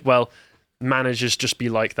fired. Well, managers just be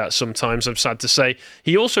like that sometimes, I'm sad to say.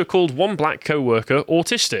 He also called one black co-worker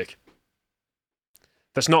autistic.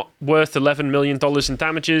 That's not worth $11 million in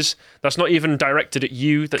damages. That's not even directed at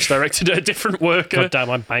you. That's directed at a different worker. God damn,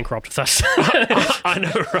 I'm bankrupt. That's I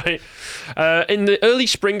know, right? In the early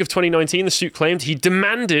spring of 2019, the suit claimed he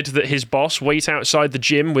demanded that his boss wait outside the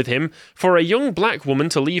gym with him for a young black woman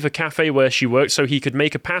to leave a cafe where she worked so he could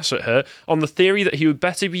make a pass at her on the theory that he would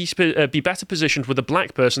better be better positioned with a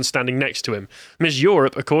black person standing next to him. Ms.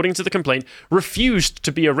 Europe, according to the complaint, refused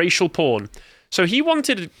to be a racial pawn. So he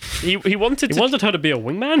wanted her to be a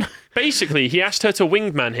wingman? Basically, he asked her to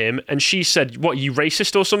wingman him, and she said, what, you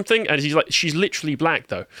racist or something? And he's like, she's literally black,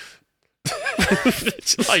 though.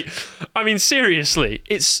 It's like, I mean, seriously,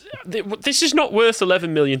 this is not worth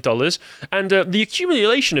 $11 million. And the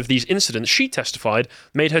accumulation of these incidents, she testified,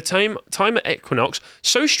 made her time at Equinox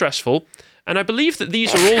so stressful. And I believe that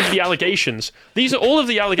these are all of the allegations. These are all of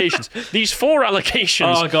the allegations. These 4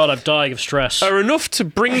 allegations. Oh God, I'm dying of stress. Are enough to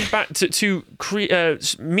bring back to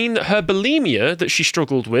mean that her bulimia that she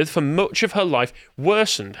struggled with for much of her life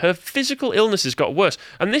worsened. Her physical illnesses got worse,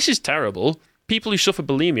 and this is terrible. People who suffer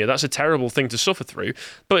bulimia, that's a terrible thing to suffer through.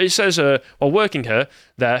 But it says, while working her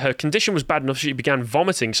condition was bad enough she began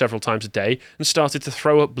vomiting several times a day and started to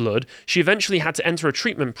throw up blood. She eventually had to enter a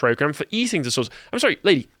treatment program for eating disorders. I'm sorry,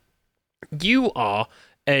 lady. You are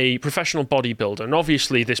a professional bodybuilder, and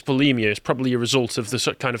obviously this bulimia is probably a result of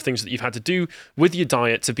the kind of things that you've had to do with your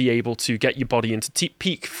diet to be able to get your body into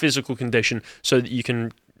peak physical condition so that you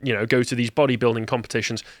can, go to these bodybuilding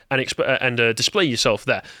competitions and display yourself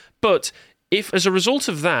there. But if, as a result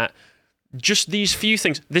of that, just these few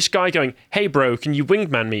things, this guy going, hey bro, can you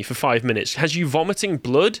wingman me for 5 minutes, has you vomiting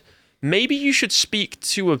blood, maybe you should speak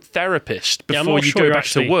to a therapist before you go back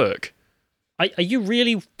to work. Are you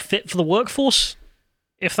really fit for the workforce?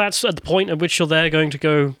 If that's at the point at which you're there going to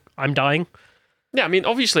go, I'm dying? Yeah, I mean,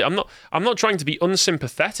 obviously, I'm not trying to be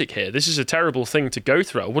unsympathetic here. This is a terrible thing to go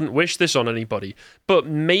through. I wouldn't wish this on anybody. But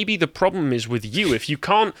maybe the problem is with you. If you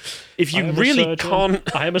really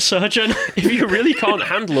can't... I am a surgeon. If you really can't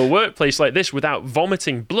handle a workplace like this without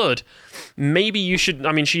vomiting blood, maybe you should...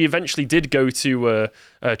 I mean, she eventually did go to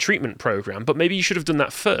a treatment program, but maybe you should have done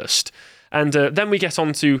that first. And then we get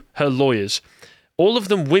on to her lawyers. All of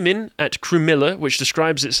them women at Crumilla, which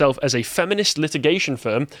describes itself as a feminist litigation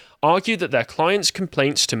firm, argued that their clients'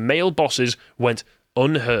 complaints to male bosses went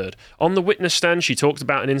unheard. On the witness stand, she talked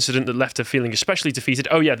about an incident that left her feeling especially defeated.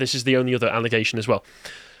 Oh yeah, this is the only other allegation as well.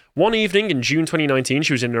 One evening in June 2019,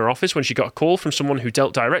 she was in her office when she got a call from someone who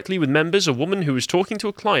dealt directly with members, a woman who was talking to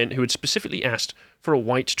a client who had specifically asked for a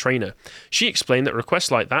white trainer. She explained that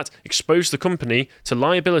requests like that exposed the company to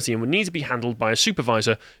liability and would need to be handled by a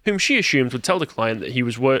supervisor, whom she assumed would tell the client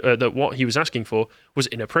that that what he was asking for was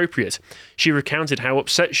inappropriate. She recounted how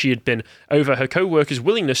upset she had been over her co-worker's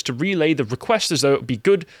willingness to relay the request as though it would be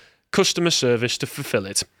good customer service to fulfill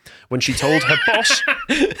it. When she told her boss,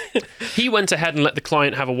 he went ahead and let the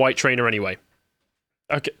client have a white trainer anyway.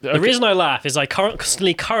 Okay. The reason I laugh is I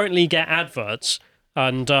currently get adverts,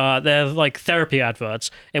 and they're like therapy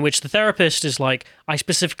adverts, in which the therapist is like, I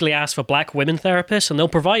specifically asked for black women therapists, and they'll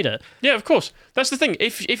provide it. Yeah, of course. That's the thing.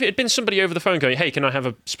 If it had been somebody over the phone going, hey, can I have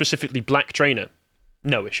a specifically black trainer?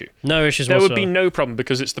 No issue. No issues There whatsoever. would be no problem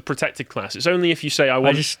because it's the protected class. It's only if you say,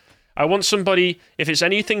 I want somebody, if it's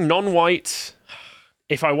anything non-white,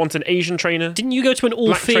 if I want an Asian trainer. Didn't you go to an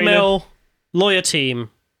all-female lawyer team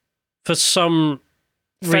for some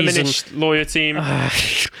feminist reason? Lawyer team?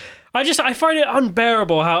 I find it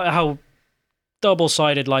unbearable how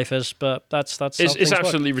double-sided life is, but that's it's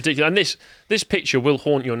absolutely ridiculous. And this picture will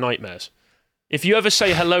haunt your nightmares. If you ever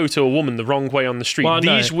say hello to a woman the wrong way on the street,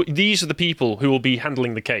 these are the people who will be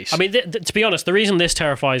handling the case. I mean, to be honest, the reason this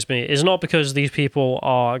terrifies me is not because these people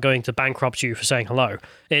are going to bankrupt you for saying hello.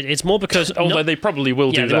 It's more because... Although they probably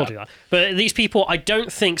will do that. Will do that. But these people, I don't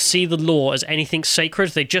think, see the law as anything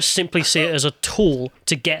sacred. They just simply see it as a tool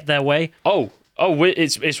to get their way.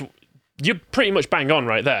 It's you're pretty much bang on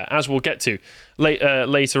right there, as we'll get to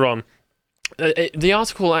later on. The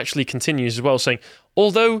article actually continues as well, saying,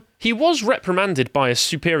 although he was reprimanded by a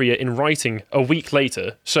superior in writing a week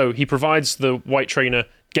later, so he provides the white trainer,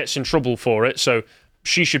 gets in trouble for it, so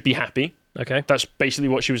she should be happy. Okay. That's basically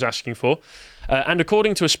what she was asking for. And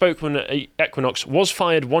according to a spokesman at Equinox, was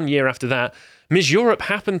fired 1 year after that. Ms. Europe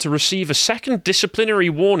happened to receive a second disciplinary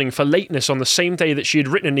warning for lateness on the same day that she had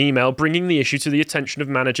written an email bringing the issue to the attention of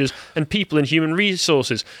managers and people in human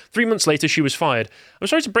resources. 3 months later, she was fired. I'm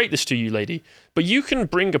sorry to break this to you, lady, but you can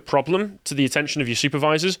bring a problem to the attention of your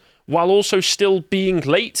supervisors while also still being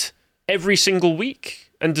late every single week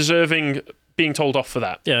and deserving being told off for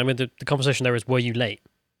that. Yeah, I mean, the conversation there is, were you late?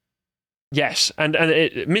 Yes, and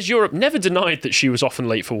Ms. Europe never denied that she was often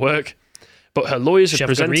late for work, but her lawyers have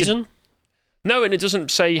presented... Good reason? No, and it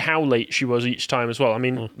doesn't say how late she was each time as well. I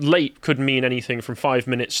mean, late could mean anything from 5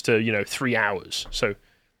 minutes to, 3 hours. So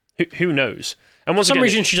who knows? And For some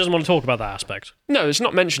reason, she doesn't want to talk about that aspect. No, it's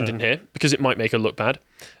not mentioned in here because it might make her look bad.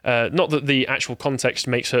 Not that the actual context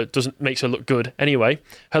makes her look good anyway.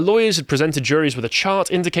 Her lawyers had presented juries with a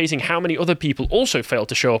chart indicating how many other people also failed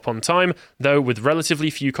to show up on time, though with relatively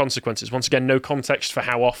few consequences. Once again, no context for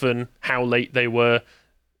how often, how late they were.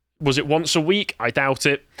 Was it once a week? I doubt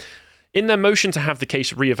it. In their motion to have the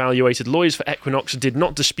case re-evaluated, lawyers for Equinox did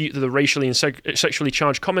not dispute that the racially and sexually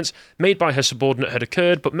charged comments made by her subordinate had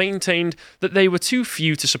occurred, but maintained that they were too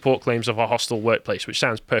few to support claims of a hostile workplace, which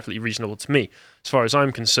sounds perfectly reasonable to me, as far as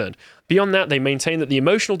I'm concerned. Beyond that, they maintained that the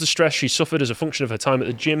emotional distress she suffered as a function of her time at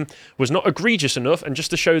the gym was not egregious enough, and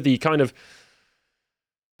just to show the kind of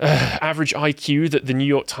average IQ that the New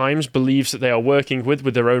York Times believes that they are working with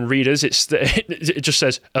their own readers, it just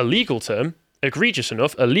says a legal term. Egregious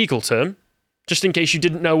enough, a legal term, just in case you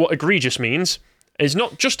didn't know what egregious means. It's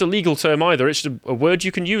not just a legal term either, it's a word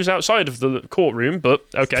you can use outside of the courtroom, but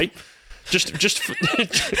okay. Just for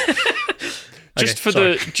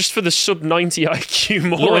the sub 90 IQ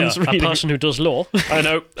morons Lawyer, reading. A person who does law. I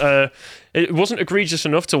know. It wasn't egregious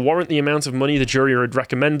enough to warrant the amount of money the jury had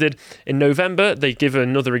recommended. In November, they give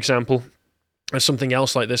another example. There's something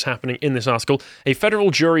else like this happening in this article. A federal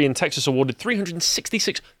jury in Texas awarded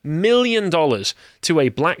 $366 million to a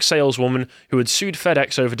black saleswoman who had sued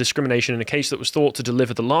FedEx over discrimination in a case that was thought to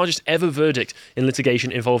deliver the largest ever verdict in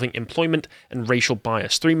litigation involving employment and racial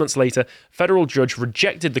bias. 3 months later, a federal judge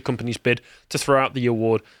rejected the company's bid to throw out the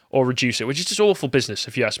award or reduce it, which is just awful business,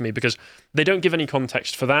 if you ask me, because they don't give any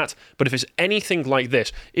context for that. But if it's anything like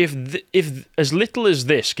this, if as little as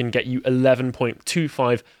this can get you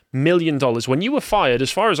 $11.25 million when you were fired,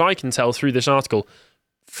 as far as I can tell through this article,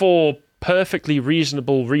 for perfectly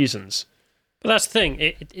reasonable reasons. But that's the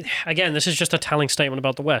thing. Again, this is just a telling statement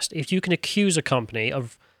about the West. If you can accuse a company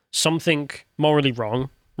of something morally wrong,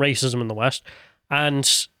 racism in the West,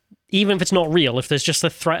 and even if it's not real, if there's just the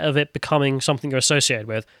threat of it becoming something you're associated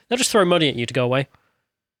with, they'll just throw money at you to go away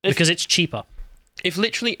because it's cheaper. If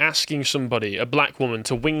literally asking somebody, a black woman,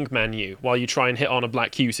 to wingman you while you try and hit on a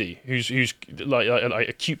black cutie who's like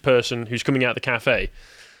a cute person who's coming out of the cafe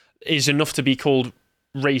is enough to be called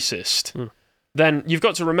racist, then you've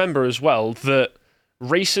got to remember as well that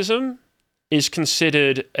racism is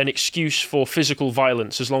considered an excuse for physical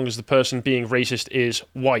violence as long as the person being racist is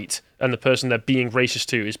white and the person they're being racist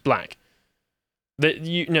to is black. That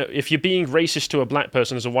if you're being racist to a black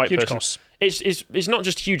person as a white person, costs. It's not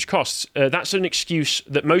just huge costs. That's an excuse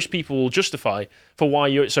that most people will justify for why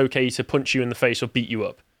it's okay to punch you in the face or beat you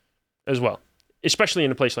up, as well. Especially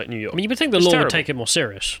in a place like New York. I mean, you would think the law would take it more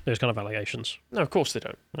serious, those kind of allegations. No, of course they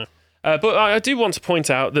don't. Yeah. But I do want to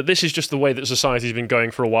point out that this is just the way that society's been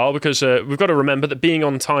going for a while, because we've got to remember that being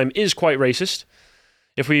on time is quite racist.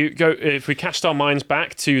 If we cast our minds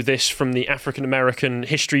back to this from the African American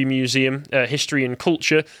History Museum, History and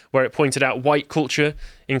Culture, where it pointed out white culture,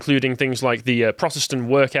 including things like the Protestant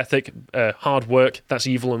work ethic, hard work, that's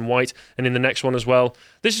evil and white, and in the next one as well.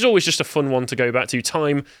 This is always just a fun one to go back to,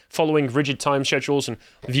 time, following rigid time schedules and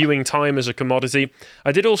viewing time as a commodity.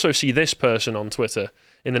 I did also see this person on Twitter,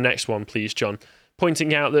 in the next one, please, John,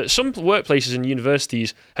 pointing out that some workplaces and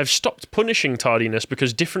universities have stopped punishing tardiness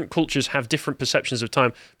because different cultures have different perceptions of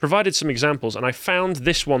time. Provided some examples, and I found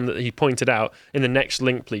this one that he pointed out in the next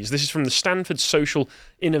link, please. This is from the Stanford Social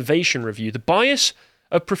Innovation Review, The Bias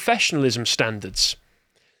of Professionalism Standards.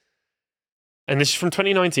 And this is from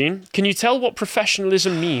 2019. Can you tell what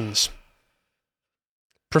professionalism means?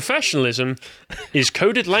 Professionalism is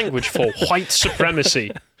coded language for white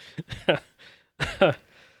supremacy.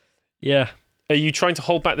 Yeah. Are you trying to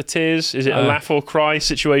hold back the tears? Is it a laugh or cry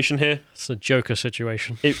situation here? It's a Joker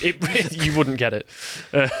situation. You wouldn't get it.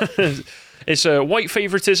 It's white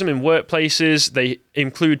favoritism in workplaces. They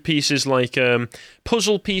include pieces like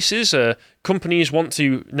puzzle pieces. Companies want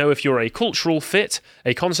to know if you're a cultural fit,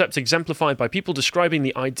 a concept exemplified by people describing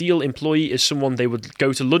the ideal employee as someone they would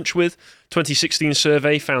go to lunch with. 2016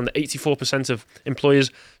 survey found that 84% of employers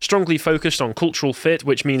strongly focused on cultural fit,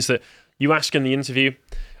 which means that you ask in the interview,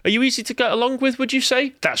 are you easy to get along with, would you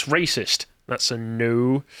say? That's racist. That's a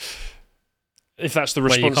no. If that's the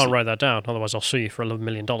response. Well, you can't write that down, otherwise I'll sue you for $11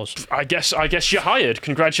 million. I guess you're hired.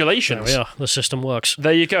 Congratulations. There we are. The system works.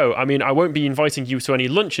 There you go. I mean, I won't be inviting you to any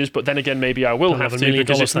lunches, but then again, maybe I will have to,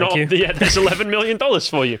 because it's not. Yeah, there's $11 million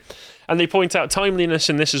for you. And they point out timeliness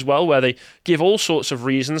in this as well, where they give all sorts of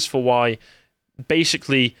reasons for why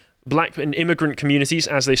basically black and immigrant communities,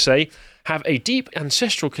 as they say, have a deep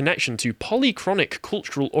ancestral connection to polychronic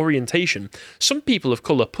cultural orientation. Some people of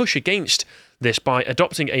colour push against this by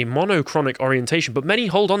adopting a monochronic orientation, but many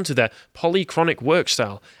hold on to their polychronic work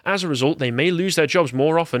style. As a result, they may lose their jobs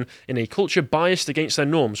more often in a culture biased against their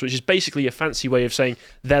norms, which is basically a fancy way of saying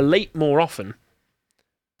they're late more often,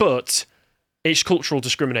 but it's cultural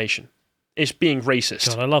discrimination. It's being racist.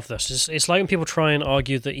 God, I love this. It's like when people try and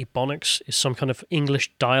argue that Ebonics is some kind of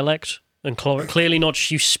English dialect, and clearly not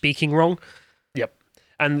just you speaking wrong. Yep.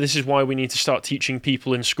 And this is why we need to start teaching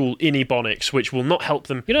people in school in Ebonics, which will not help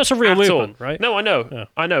them. You know, it's a real movement, right? No, I know. Yeah.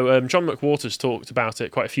 I know. John McWhorter's talked about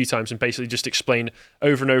it quite a few times and basically just explained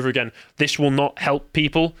over and over again, this will not help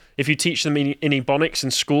people. If you teach them in Ebonics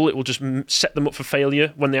in school, it will just set them up for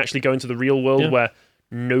failure when they actually go into the real world where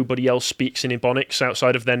nobody else speaks in Ebonics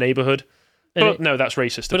outside of their neighbourhood. But no, that's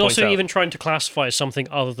racist. But also even trying to classify as something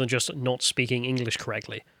other than just not speaking English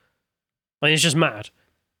correctly. I mean, it's just mad.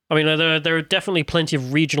 I mean, there are definitely plenty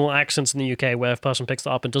of regional accents in the UK where if a person picks it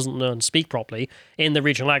up and doesn't learn to speak properly in the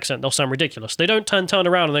regional accent, they'll sound ridiculous. They don't turn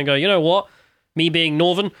around and then go, you know what? Me being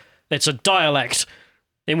Northern, it's a dialect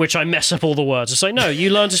in which I mess up all the words. It's like, no, you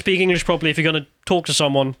learn to speak English properly if you're going to talk to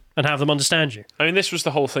someone and have them understand you. I mean, this was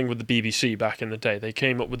the whole thing with the BBC back in the day. They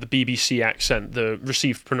came up with the BBC accent, the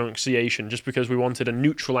received pronunciation, just because we wanted a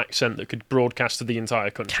neutral accent that could broadcast to the entire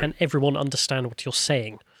country. Can everyone understand what you're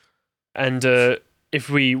saying? And if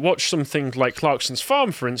we watch something like Clarkson's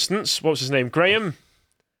Farm, for instance, what was his name? Graham?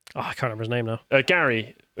 Oh, I can't remember his name now.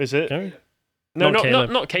 Gary, is it? Gary? No, not Caleb.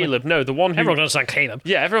 Not Caleb. No, the one who... Everyone understands Caleb.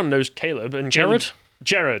 Yeah, everyone knows Caleb. And Jared?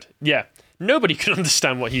 Jared, yeah. Nobody can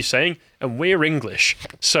understand what he's saying, and we're English.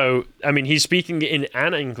 So, I mean, he's speaking in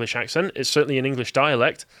an English accent. It's certainly an English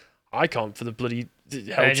dialect. I can't for the bloody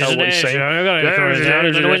hell tell what he's saying. I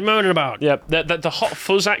don't know what he's moaning about. Yeah, the hot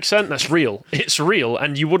fuzz accent, that's real. It's real,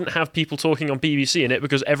 and you wouldn't have people talking on BBC in it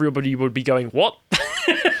because everybody would be going, what?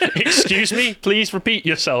 Excuse me? Please repeat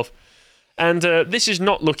yourself. And this is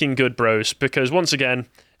not looking good, bros, because once again,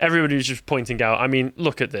 everybody's just pointing out, I mean,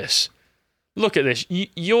 look at this. Look at this.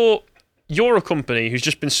 You're a company who's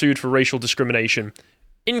just been sued for racial discrimination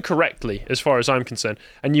incorrectly, as far as I'm concerned,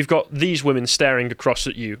 and you've got these women staring across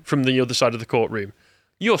at you from the other side of the courtroom.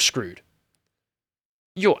 You're screwed.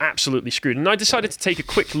 You're absolutely screwed. And I decided to take a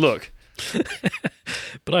quick look.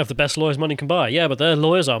 But I have the best lawyers money can buy. Yeah, but their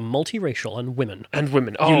lawyers are multiracial and women.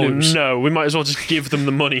 Oh, no. We might as well just give them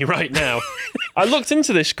the money right now. I looked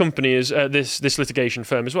into this company, as this litigation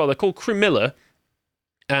firm as well. They're called Crumilla.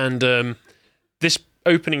 And this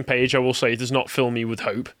opening page, I will say, does not fill me with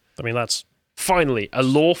hope. I mean, that's... Finally, a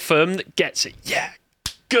law firm that gets it. Yeah,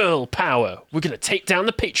 girl power. We're going to take down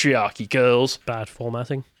the patriarchy, girls. Bad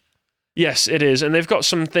formatting. Yes, it is. And they've got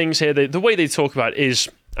some things here. The way they talk about it is,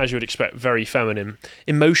 as you would expect, very feminine.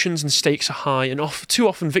 Emotions and stakes are high, and too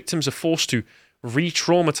often victims are forced to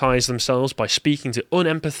re-traumatize themselves by speaking to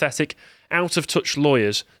unempathetic, out-of-touch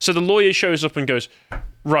lawyers. So the lawyer shows up and goes,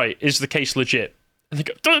 right, is the case legit? And they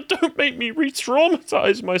go, don't make me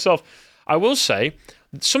re-traumatize myself. I will say,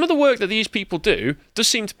 some of the work that these people do does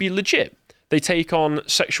seem to be legit. They take on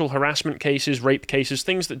sexual harassment cases, rape cases,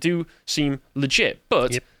 things that do seem legit.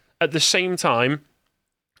 But at the same time,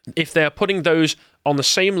 if they're putting those on the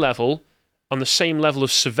same level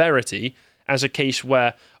of severity as a case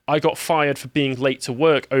where I got fired for being late to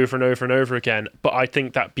work over and over and over again, but I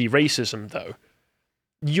think that'd be racism, though,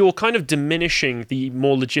 you're kind of diminishing the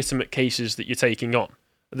more legitimate cases that you're taking on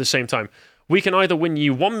at the same time. We can either win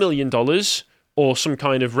you $1 million or some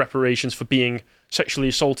kind of reparations for being sexually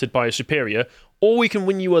assaulted by a superior, or we can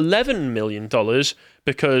win you $11 million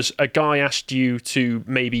because a guy asked you to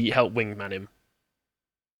maybe help wingman him.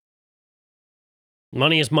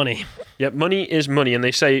 Money is money. Yep, money is money. And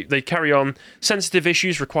they carry on, sensitive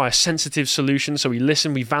issues require sensitive solutions. So we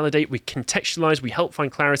listen, we validate, we contextualize, we help find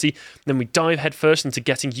clarity, then we dive headfirst into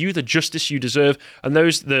getting you the justice you deserve. And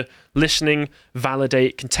the listening,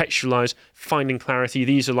 validate, contextualize, finding clarity,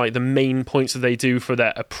 these are like the main points that they do for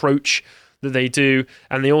their approach that they do.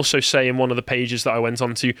 And they also say in one of the pages that I went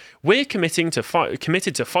on to, we're committed to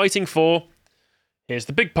fighting for, here's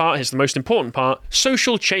the big part, here's the most important part,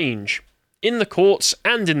 social change. In the courts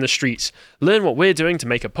and in the streets. Learn what we're doing to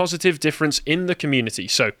make a positive difference in the community.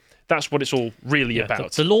 So that's what it's all really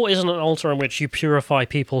about. The law isn't an altar on which you purify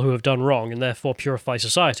people who have done wrong and therefore purify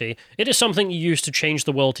society. It is something you use to change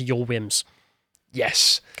the world to your whims.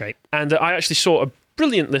 Yes. Great. And I actually saw a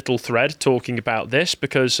brilliant little thread talking about this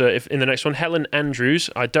because if in the next one, Helen Andrews,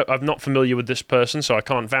 I'm not familiar with this person, so I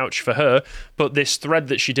can't vouch for her, but this thread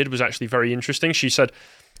that she did was actually very interesting. She said,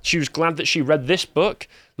 she was glad that she read this book,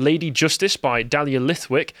 Lady Justice by Dahlia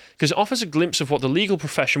Lithwick, because it offers a glimpse of what the legal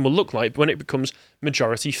profession will look like when it becomes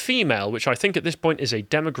majority female, which I think at this point is a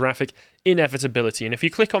demographic inevitability. And if you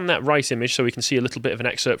click on that right image so we can see a little bit of an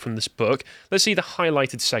excerpt from this book, let's see the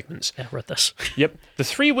highlighted segments. Yeah, I read this. Yep. The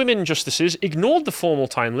three women justices ignored the formal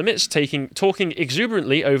time limits, talking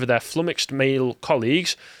exuberantly over their flummoxed male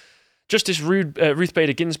colleagues. Justice Ruth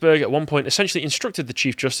Bader Ginsburg at one point essentially instructed the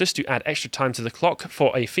Chief Justice to add extra time to the clock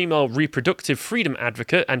for a female reproductive freedom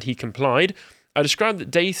advocate, and he complied. I described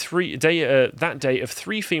that day of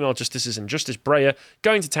three female justices and Justice Breyer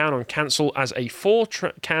going to town on cancel as a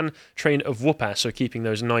four-can train of whoop-ass, so keeping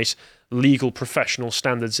those nice legal professional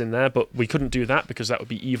standards in there, but we couldn't do that because that would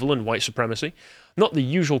be evil and white supremacy. Not the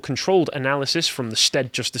usual controlled analysis from the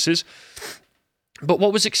Stead justices. But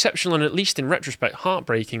what was exceptional and at least in retrospect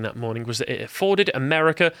heartbreaking that morning was that it afforded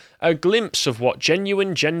America a glimpse of what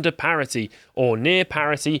genuine gender parity or near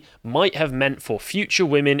parity might have meant for future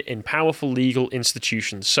women in powerful legal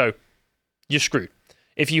institutions. So, you're screwed.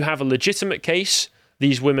 If you have a legitimate case,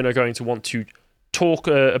 these women are going to want to talk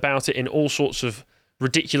about it in all sorts of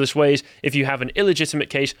ridiculous ways. If you have an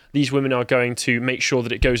illegitimate case, these women are going to make sure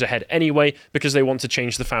that it goes ahead anyway because they want to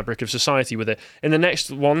change the fabric of society with it. In the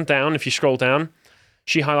next one down, if you scroll down,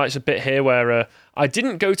 she highlights a bit here where I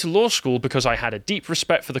didn't go to law school because I had a deep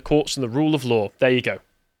respect for the courts and the rule of law. There you go.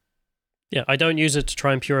 Yeah, I don't use it to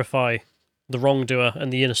try and purify the wrongdoer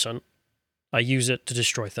and the innocent. I use it to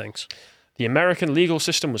destroy things. The American legal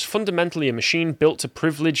system was fundamentally a machine built to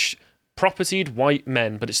privilege propertied white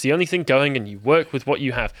men, but it's the only thing going and you work with what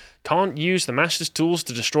you have. Can't use the master's tools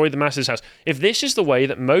to destroy the master's house. If this is the way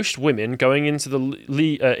that most women going into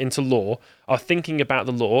into law are thinking about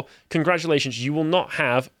the law, congratulations, you will not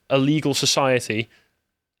have a legal society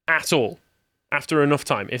at all after enough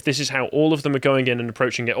time. If this is how all of them are going in and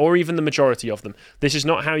approaching it, or even the majority of them, this is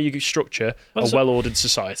not how you structure a well-ordered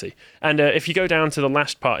society. And if you go down to the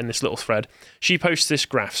last part in this little thread, she posts this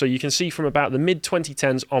graph. So you can see from about the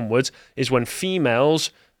mid-2010s onwards is when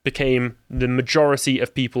females became the majority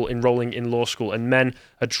of people enrolling in law school, and men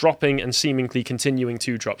are dropping and seemingly continuing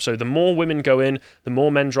to drop. So the more women go in, the more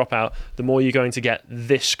men drop out, the more you're going to get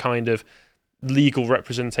this kind of legal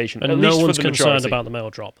representation. And at no least one's for the concerned majority. about the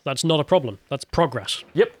male drop. That's not a problem. That's progress.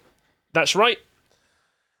 Yep, that's right.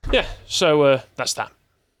 Yeah, so that's that.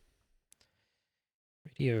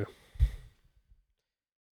 Radio.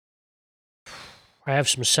 I have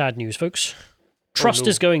some sad news, folks. Trust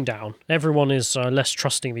is going down. Everyone is less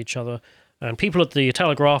trusting of each other. And people at the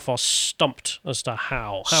Telegraph are stumped as to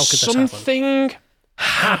how. How could this happen? Something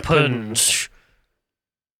happened.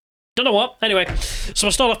 Don't know what. Anyway, so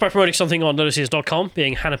I'll start off by promoting something on notices.com,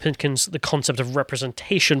 being Hannah Pinkins' The Concept of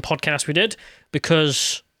Representation podcast we did,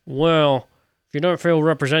 because, well, if you don't feel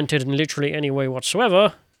represented in literally any way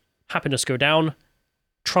whatsoever, happiness go down,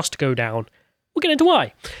 trust go down. We'll get into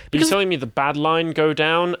why. Because you're telling me the bad line go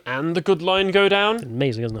down and the good line go down?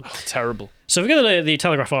 Amazing, isn't it? Oh, terrible. So if we go to the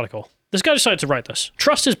Telegraph article, this guy decided to write this.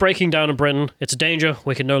 Trust is breaking down in Britain. It's a danger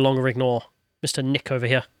we can no longer ignore. Mr. Nick over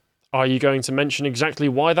here. Are you going to mention exactly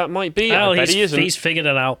why that might be? Oh, I bet he isn't. He's figured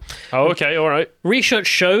it out. Oh, okay, all right. Research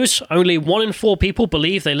shows only 1 in 4 people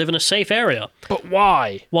believe they live in a safe area, But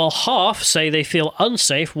why? while half say they feel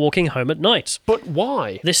unsafe walking home at night. But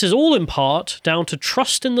why? This is all in part down to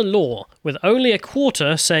trust in the law, with only a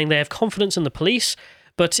quarter saying they have confidence in the police,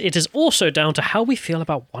 but it is also down to how we feel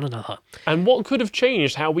about one another. And what could have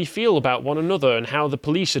changed how we feel about one another and how the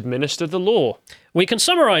police administer the law? We can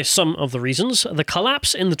summarise some of the reasons. The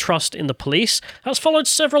collapse in the trust in the police has followed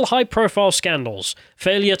several high-profile scandals,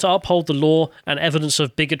 failure to uphold the law, and evidence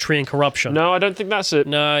of bigotry and corruption. No, I don't think that's it.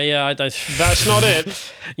 No, yeah, I don't. That's not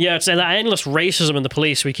it. Yeah, it's that endless racism in the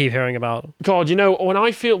police we keep hearing about. God, you know, when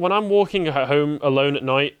I'm walking at home alone at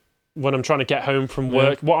night, when I'm trying to get home from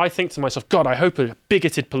work, what I think to myself, God, I hope a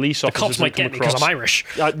bigoted police officer Cops might get me because I'm Irish.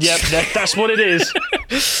 Yeah, that's what it is.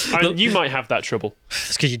 You might have that trouble.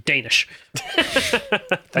 It's because you're Danish.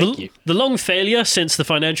 Thank you. The long failure since the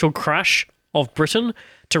financial crash of Britain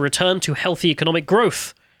to return to healthy economic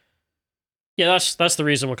growth. Yeah, that's the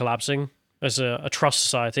reason we're collapsing as a trust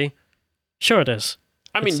society. Sure it is.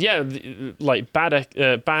 I mean, yeah, like bad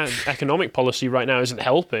economic policy right now isn't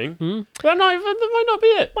helping. That might not be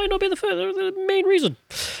it. Might not be the main reason.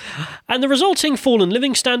 And the resulting fall in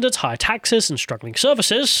living standards, higher taxes, and struggling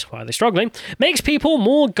services, why are they struggling, makes people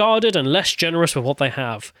more guarded and less generous with what they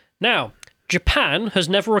have. Now, Japan has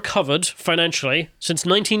never recovered financially since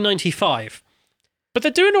 1995. But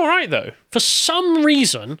they're doing all right, though. For some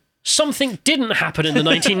reason, something didn't happen in the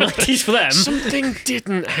 1990s for them. Something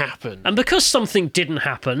didn't happen. And because something didn't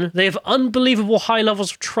happen, they have unbelievable high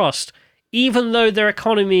levels of trust, even though their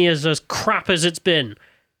economy is as crap as it's been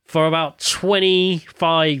for about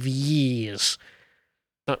 25 years.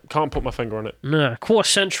 Can't put my finger on it. No, quarter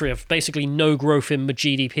century of basically no growth in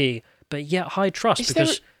GDP, but yet high trust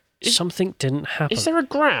because something didn't happen. Is there a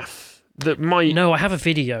graph that might... No, I have a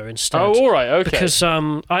video instead. Oh, all right, okay. Because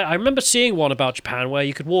I remember seeing one about Japan where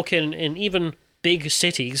you could walk in even big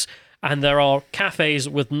cities and there are cafes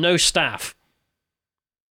with no staff.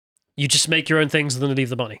 You just make your own things and then leave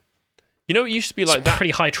the money. You know, it used to be like that.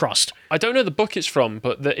 Pretty high trust. I don't know the book it's from,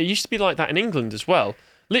 but it used to be like that in England as well.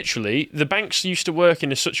 Literally, the banks used to work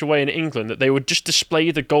in such a way in England that they would just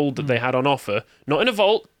display the gold that they had on offer, not in a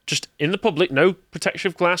vault, just in the public, no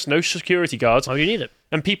protective glass, no security guards. Oh, you need it.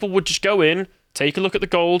 And people would just go in, take a look at the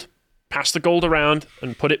gold, pass the gold around,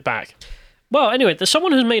 and put it back. Well, anyway, there's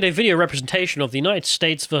someone who's made a video representation of the United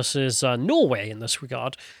States versus Norway in this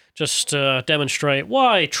regard, just to demonstrate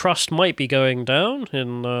why trust might be going down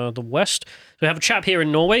in the West. So we have a chap here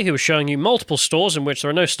in Norway who was showing you multiple stores in which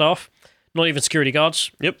there are no staff, not even security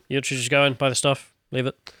guards. Yep. You just go and buy the stuff, leave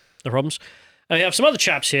it, no problems. And we have some other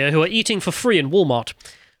chaps here who are eating for free in Walmart.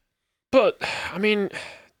 But, I mean,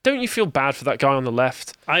 don't you feel bad for that guy on the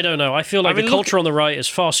left? I don't know. I feel like the culture on the right is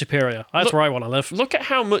far superior. That's where I want to live. Look at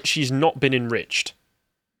how much he's not been enriched.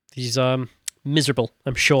 He's miserable,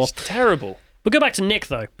 I'm sure. It's terrible. We'll go back to Nick,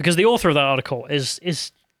 though, because the author of that article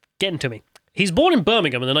is getting to me. He's born in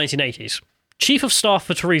Birmingham in the 1980s, chief of staff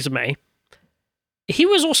for Theresa May. He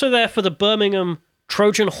was also there for the Birmingham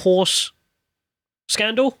Trojan horse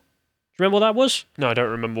scandal. Do you remember what that was? No, I don't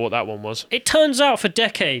remember what that one was. It turns out for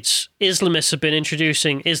decades, Islamists have been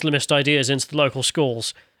introducing Islamist ideas into the local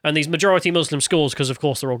schools. And these majority Muslim schools, because of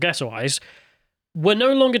course they're all ghettoized, were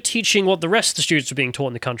no longer teaching what the rest of the students were being taught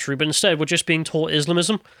in the country, but instead were just being taught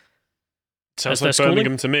Islamism. Sounds like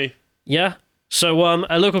Birmingham to me. Yeah. So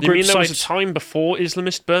a local group... You mean there was a time before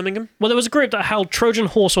Islamist Birmingham? Well, there was a group that held Trojan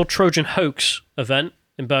Horse or Trojan Hoax event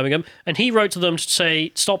in Birmingham, and he wrote to them to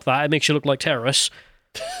say, stop that, it makes you look like terrorists.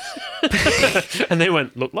 And they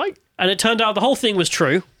went, look like? And it turned out the whole thing was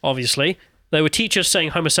true, obviously. There were teachers saying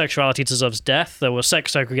homosexuality deserves death. There were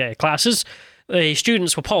sex-segregated classes. The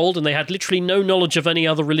students were polled, and they had literally no knowledge of any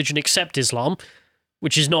other religion except Islam,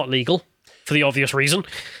 which is not legal, for the obvious reason.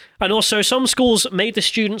 And also, some schools made the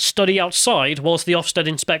students study outside whilst the Ofsted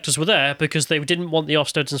inspectors were there because they didn't want the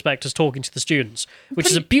Ofsted inspectors talking to the students, which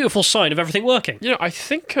is a beautiful sign of everything working. You know, I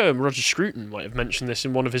think Roger Scruton might have mentioned this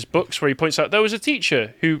in one of his books where he points out there was a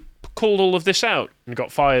teacher who called all of this out and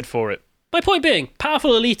got fired for it. My point being,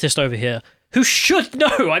 powerful elitist over here who should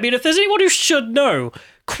know. I mean, if there's anyone who should know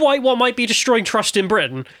quite what might be destroying trust in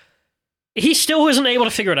Britain, he still isn't able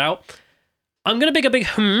to figure it out. I'm going to make a big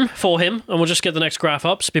for him, and we'll just get the next graph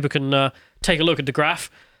up so people can take a look at the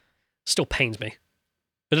graph. Still pains me.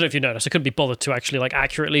 I don't know if you noticed, I couldn't be bothered to actually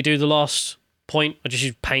accurately do the last point. I just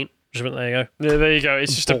used paint. Just went, there you go. Yeah, there you go.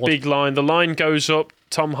 It's just a big line. The line goes up.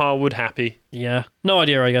 Tom Harwood happy. Yeah. No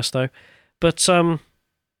idea, I guess, though. But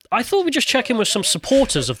I thought we'd just check in with some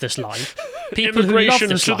supporters of this line. People Immigration who love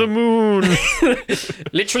this to line. the moon.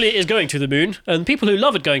 Literally, it is going to the moon. And people who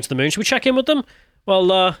love it going to the moon, should we check in with them?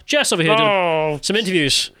 Well, Jess over here did some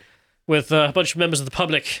interviews with a bunch of members of the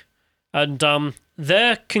public, and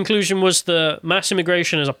their conclusion was that mass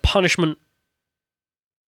immigration is a punishment.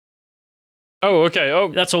 Oh, okay.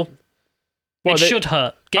 Oh, that's all. Well, it should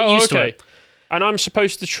hurt. Get used to it. And I'm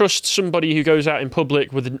supposed to trust somebody who goes out in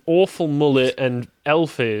public with an awful mullet and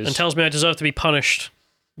elf ears and tells me I deserve to be punished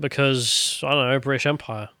because, I don't know, British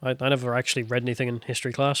Empire. I never actually read anything in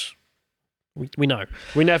history class. We know.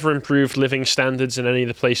 We never improved living standards in any of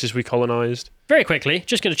the places we colonised. Very quickly,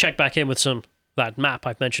 just going to check back in with that map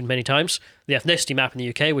I've mentioned many times, the ethnicity map in the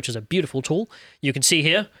UK, which is a beautiful tool. You can see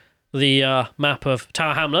here the map of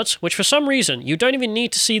Tower Hamlets, which for some reason you don't even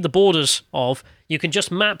need to see the borders of. You can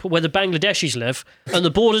just map where the Bangladeshis live, and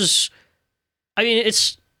the borders. I mean,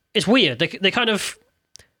 it's weird. They kind of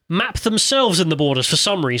map themselves in the borders for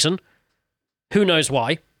some reason. Who knows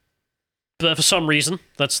why? But for some reason,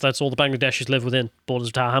 that's all the Bangladeshis live within borders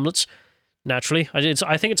of Tower Hamlets. Naturally,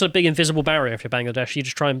 I think it's a big invisible barrier if you're Bangladesh. You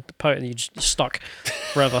just try and poke and you're just stuck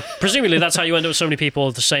forever. Presumably, that's how you end up with so many people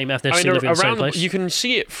of the same ethnicity living in the same place. You can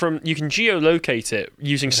see it you can geolocate it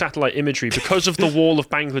using satellite imagery because of the wall of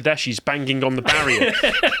Bangladeshis banging on the barrier.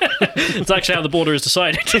 It's actually how the border is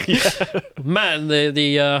decided. Man,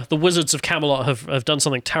 the wizards of Camelot have done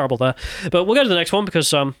something terrible there. But we'll go to the next one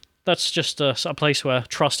because that's just a place where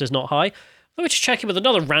trust is not high. Let me just check in with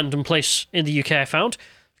another random place in the UK I found.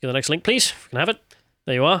 Get the next link, please. If we can have it.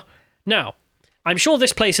 There you are. Now, I'm sure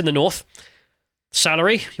this place in the north,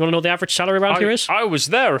 salary, you want to know what the average salary around here is? I was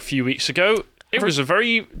there a few weeks ago. It was a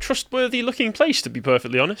very trustworthy looking place, to be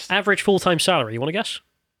perfectly honest. Average full-time salary, you want to guess?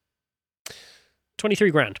 23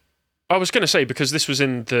 grand. I was going to say, because this was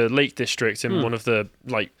in the Lake District, in one of the,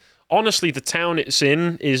 honestly, the town it's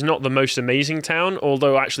in is not the most amazing town,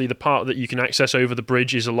 although actually the part that you can access over the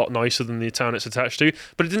bridge is a lot nicer than the town it's attached to,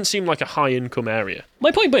 but it didn't seem like a high-income area.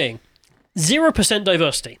 My point being, 0%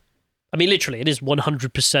 diversity. I mean, literally, it is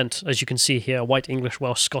 100%, as you can see here, white, English,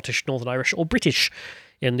 Welsh, Scottish, Northern Irish, or British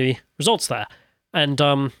in the results there. And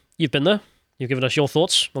you've been there. You've given us your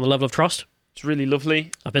thoughts on the level of trust. It's really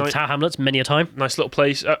lovely. I've been to Tower Hamlets many a time. Nice little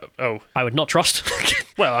place. I would not trust.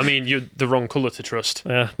 Well, I mean, you're the wrong colour to trust.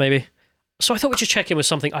 Yeah, maybe. So I thought we'd just check in with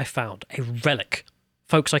something I found. A relic.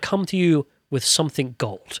 Folks, I come to you with something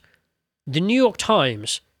gold. The New York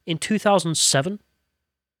Times in 2007.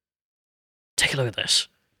 Take a look at this.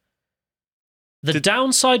 The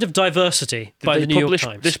Downside of Diversity by the New York Times. Did they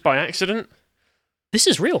publish this by accident? This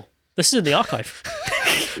is real. This is in the archive.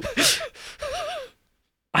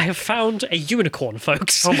 I have found a unicorn,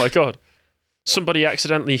 folks. Oh my god. Somebody wrote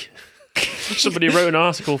an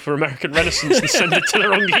article for American Renaissance and sent it to the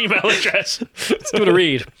wrong email address. Let's give it a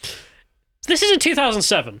read. This is in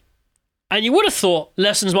 2007, and you would have thought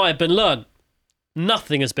lessons might have been learned.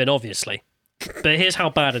 Nothing has been, obviously. But here's how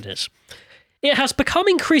bad it is. It has become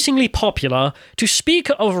increasingly popular to speak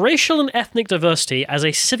of racial and ethnic diversity as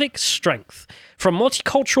a civic strength. From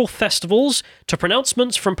multicultural festivals to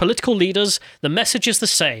pronouncements from political leaders, the message is the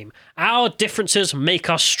same. Our differences make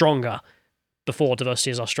us stronger. Before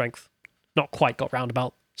diversity is our strength. Not quite got round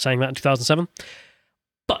about saying that in 2007.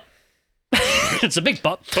 But, it's a big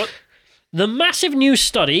but. The massive new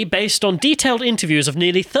study, based on detailed interviews of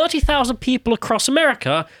nearly 30,000 people across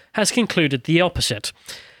America, has concluded the opposite.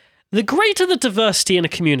 The greater the diversity in a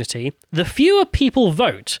community, the fewer people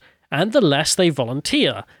vote, and the less they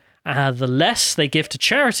volunteer, the less they give to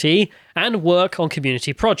charity and work on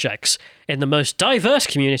community projects. In the most diverse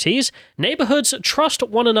communities, neighborhoods trust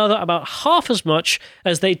one another about half as much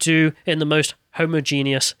as they do in the most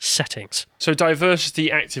homogeneous settings. So diversity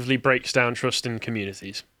actively breaks down trust in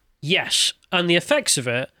communities. Yes, and the effects of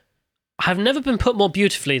it have never been put more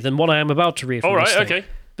beautifully than what I am about to read from this thing. Okay.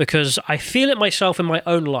 Because I feel it myself in my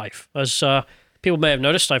own life. As people may have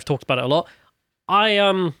noticed, I've talked about it a lot.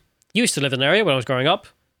 I used to live in an area when I was growing up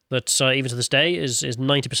that even to this day is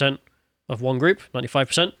 90% of one group,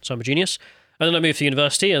 95%, so homogeneous. And then I moved to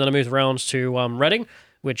university, and then I moved around to Reading,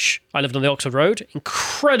 which I lived on the Oxford Road.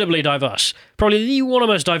 Incredibly diverse. Probably one of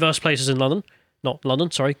the most diverse places in London. Not London,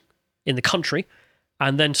 sorry. In the country.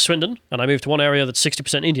 And then to Swindon, and I moved to one area that's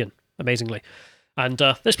 60% Indian, amazingly. And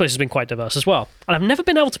this place has been quite diverse as well. And I've never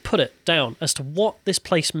been able to put it down as to what this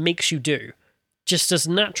place makes you do, just as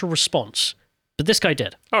a natural response. But this guy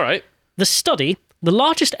did. All right. The study, the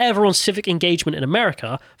largest ever on civic engagement in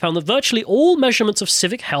America, found that virtually all measurements of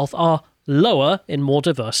civic health are lower in more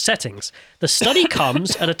diverse settings. The study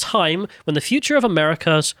comes at a time when the future of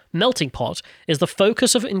America's melting pot is the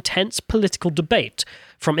focus of intense political debate,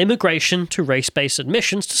 from immigration to race-based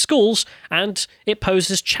admissions to schools, and it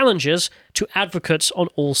poses challenges to advocates on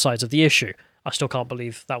all sides of the issue. I still can't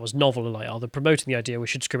believe that was novel, like, they're promoting the idea we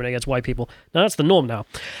should discriminate against white people. No, that's the norm now.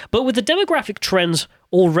 But with the demographic trends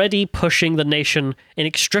already pushing the nation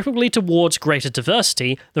inextricably towards greater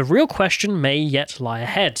diversity, the real question may yet lie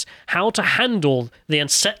ahead: how to handle the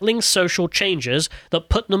unsettling social changes that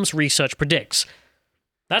Putnam's research predicts.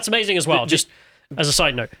 That's amazing as well, just as a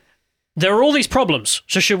side note. There are all these problems,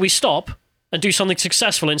 so should we stop and do something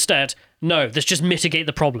successful instead? No, let's just mitigate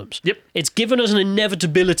the problems. Yep. It's given us an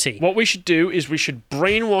inevitability. What we should do is we should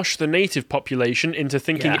brainwash the native population into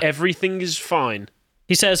thinking everything is fine.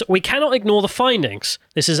 He says, we cannot ignore the findings.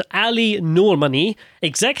 This is Ali Noormani,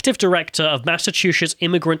 Executive Director of Massachusetts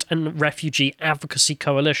Immigrant and Refugee Advocacy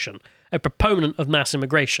Coalition, a proponent of mass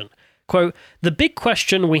immigration. Quote, the big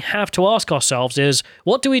question we have to ask ourselves is,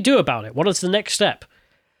 what do we do about it? What is the next step?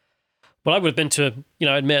 Well, I would have been to,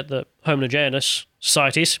 admit that homogeneous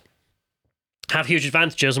societies have huge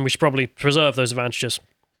advantages, and we should probably preserve those advantages.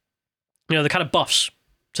 The kind of buffs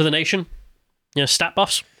to the nation, stat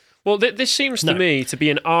buffs. Well, this seems to me to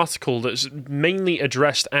be an article that's mainly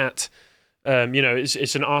addressed at,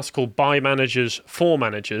 it's an article by managers for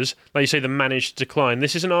managers. Like you say, the managed decline.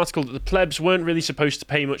 This is an article that the plebs weren't really supposed to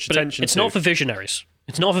pay much attention to. It's not for visionaries.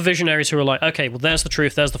 It's not for visionaries who are like, okay, well, there's the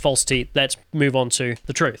truth, there's the falsity, let's move on to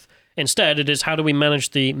the truth. Instead, it is how do we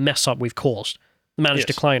manage the mess up we've caused? The managed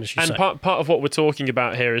decline, as you say. And part of what we're talking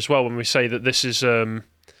about here as well, when we say that this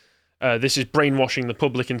is brainwashing the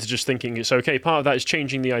public into just thinking it's okay. Part of that is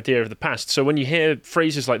changing the idea of the past. So when you hear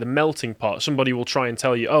phrases like the melting pot, somebody will try and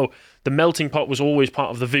tell you, oh, the melting pot was always part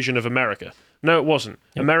of the vision of America. No, it wasn't.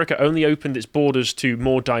 Yep. America only opened its borders to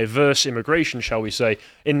more diverse immigration, shall we say,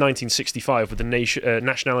 in 1965 with the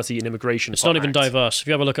Nationality and Immigration It's not even diverse. If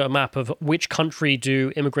you have a look at a map of which country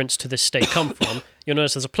do immigrants to this state come from, you'll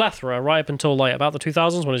notice there's a plethora right up until about the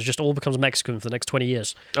 2000s when it just all becomes Mexican for the next 20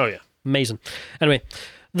 years. Oh, yeah. Amazing. Anyway,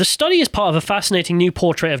 the study is part of a fascinating new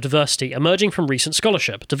portrait of diversity emerging from recent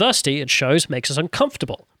scholarship. Diversity, it shows, makes us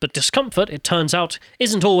uncomfortable, but discomfort, it turns out,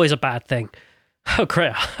 isn't always a bad thing. Oh,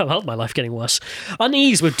 great. I felt my life getting worse.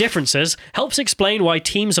 Unease with differences helps explain why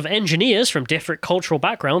teams of engineers from different cultural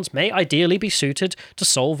backgrounds may ideally be suited to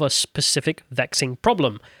solve a specific vexing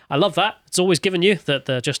problem. I love that. It's always given you that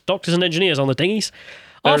they're just doctors and engineers on the dinghies.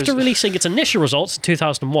 After releasing its initial results in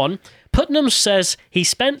 2001, Putnam says he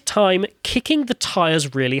spent time kicking the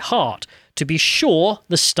tires really hard to be sure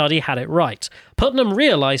the study had it right. Putnam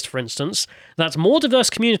realised, for instance, that more diverse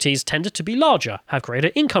communities tended to be larger, have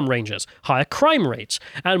greater income ranges, higher crime rates,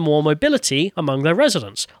 and more mobility among their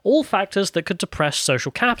residents, all factors that could depress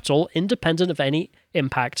social capital independent of any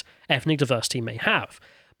impact ethnic diversity may have.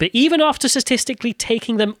 But even after statistically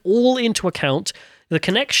taking them all into account, the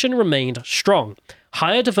connection remained strong.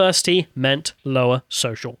 Higher diversity meant lower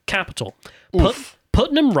social capital.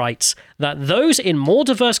 Putnam writes that those in more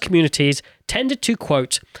diverse communities tended to,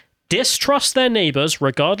 quote, distrust their neighbours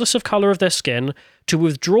regardless of colour of their skin, to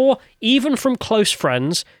withdraw even from close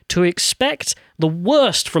friends, to expect the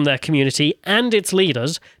worst from their community and its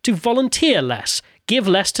leaders, to volunteer less, give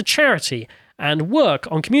less to charity, and work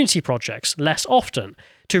on community projects less often,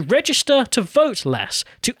 to register to vote less,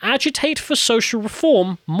 to agitate for social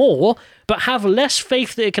reform more, but have less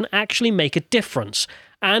faith that it can actually make a difference,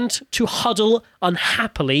 and to huddle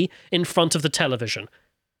unhappily in front of the television.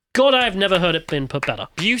 God, I've never heard it been put better.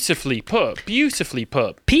 Beautifully put. Beautifully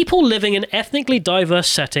put. People living in ethnically diverse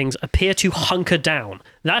settings appear to hunker down.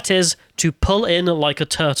 That is, to pull in like a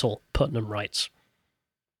turtle, Putnam writes.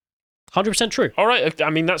 100% true. All right, I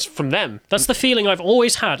mean, that's from them. That's the feeling I've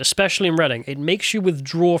always had, especially in Reading. It makes you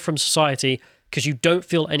withdraw from society because you don't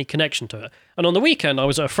feel any connection to it. And on the weekend, I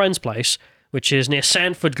was at a friend's place, which is near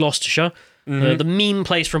Sandford, Gloucestershire, the mean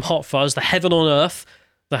place from Hot Fuzz, the heaven on earth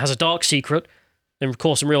that has a dark secret. And of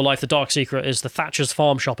course, in real life, the dark secret is the Thatcher's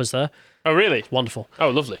farm shop is there. Oh, really? It's wonderful. Oh,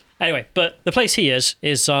 lovely. Anyway, but the place he is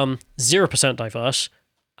 0% diverse,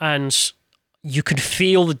 and you can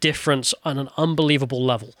feel the difference on an unbelievable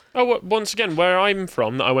level. Oh, once again, where I'm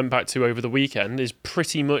from, that I went back to over the weekend, is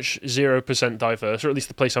pretty much 0% diverse, or at least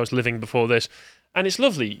the place I was living before this. And it's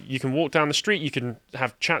lovely. You can walk down the street, you can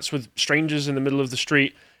have chats with strangers in the middle of the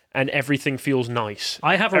street, and everything feels nice.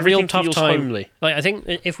 I have a real tough time. Homely. Like, I think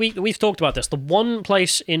if we've talked about this, the one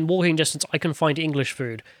place in walking distance I can find English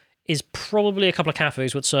food is probably a couple of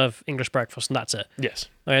cafes that serve English breakfast, and that's it. Yes.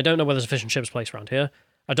 I don't know whether there's a fish and chips place around here.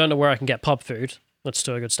 I don't know where I can get pub food. That's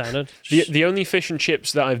to a good standard. The only fish and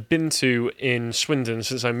chips that I've been to in Swindon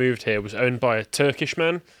since I moved here was owned by a Turkish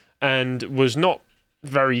man and was not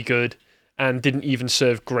very good and didn't even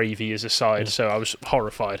serve gravy as a side, so I was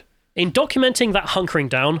horrified. In documenting that hunkering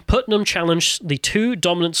down, Putnam challenged the two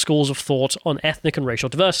dominant schools of thought on ethnic and racial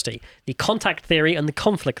diversity, the contact theory and the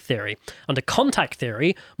conflict theory. Under contact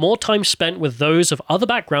theory, more time spent with those of other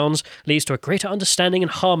backgrounds leads to a greater understanding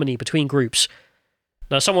and harmony between groups.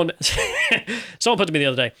 Now, someone put to me the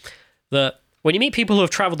other day that when you meet people who have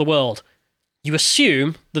travelled the world, you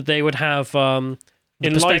assume that they would have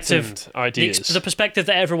enlightened ideas. The perspective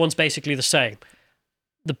that everyone's basically the same.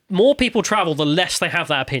 The more people travel, the less they have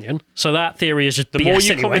that opinion. So that theory is just the BS more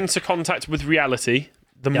you anyway. come into contact with reality,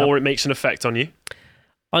 the more it makes an effect on you.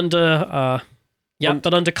 Under Yeah,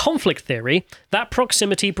 but under conflict theory, that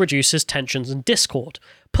proximity produces tensions and discord.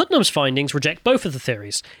 Putnam's findings reject both of the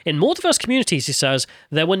theories. In more diverse communities, he says,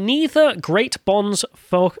 there were neither great bonds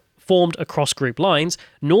formed across group lines,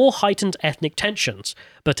 nor heightened ethnic tensions,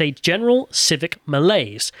 but a general civic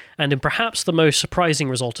malaise, and in perhaps the most surprising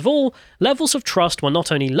result of all, levels of trust were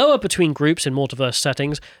not only lower between groups in more diverse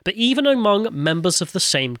settings, but even among members of the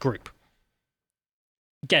same group.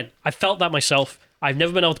 Again, I felt that myself. I've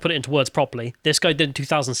never been able to put it into words properly. This guy did in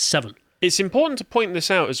 2007. It's important to point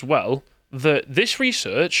this out as well, that this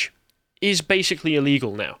research is basically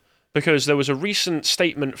illegal now, because there was a recent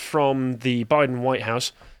statement from the Biden White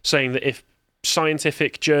House saying that if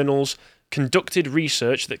scientific journals conducted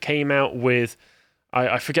research that came out with,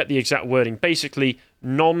 I forget the exact wording, basically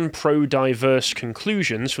non-pro-diverse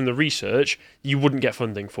conclusions from the research, you wouldn't get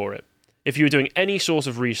funding for it. If you were doing any sort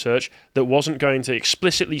of research that wasn't going to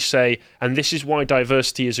explicitly say, and this is why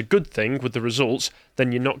diversity is a good thing with the results,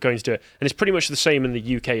 then you're not going to do it. And it's pretty much the same in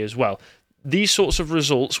the UK as well. These sorts of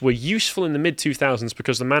results were useful in the mid-2000s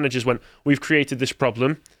because the managers went, we've created this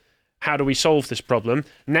problem, how do we solve this problem?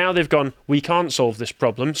 Now they've gone, we can't solve this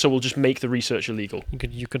problem, so we'll just make the research illegal.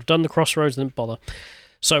 You could have done the crossroads and didn't bother.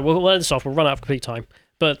 So we'll end this off, we'll run out of complete time.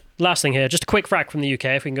 But last thing here, just a quick frack from the UK,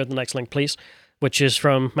 if we can go to the next link, please, which is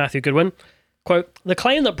from Matthew Goodwin. Quote, the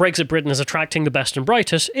claim that Brexit Britain is attracting the best and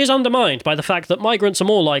brightest is undermined by the fact that migrants are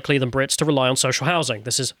more likely than Brits to rely on social housing.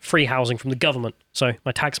 This is free housing from the government, so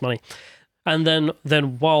my tax money. And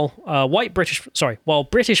then while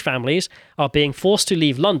British families are being forced to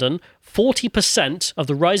leave London, 40% of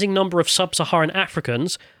the rising number of sub-Saharan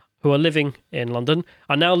Africans who are living in London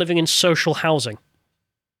are now living in social housing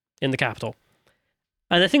in the capital.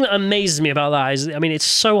 And the thing that amazes me about that is, I mean, it's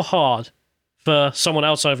so hard for someone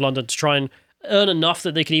outside of London to try and earn enough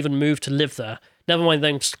that they can even move to live there. Never mind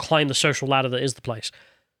then just climb the social ladder that is the place.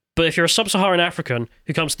 But if you're a sub-Saharan African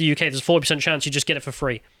who comes to the UK, there's a 40% chance you just get it for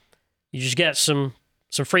free. You just get some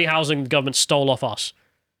free housing the government stole off us.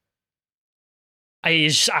 It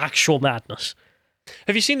is actual madness.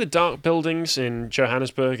 Have you seen the dark buildings in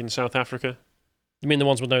Johannesburg in South Africa? You mean the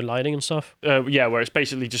ones with no lighting and stuff? Yeah, where it's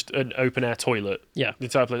basically just an open-air toilet. Yeah. The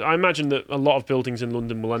type of place. I imagine that a lot of buildings in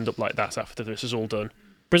London will end up like that after this is all done.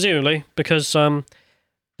 Presumably, because,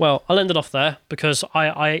 well, I'll end it off there, because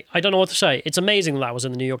I don't know what to say. It's amazing that was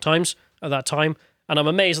in the New York Times at that time, and I'm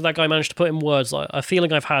amazed that guy managed to put in words like a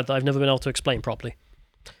feeling I've had that I've never been able to explain properly.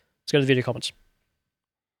 Let's go to the video comments.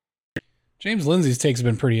 James Lindsay's takes have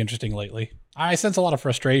been pretty interesting lately. I sense a lot of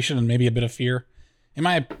frustration and maybe a bit of fear. In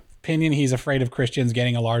my opinion, he's afraid of Christians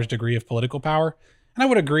getting a large degree of political power, and I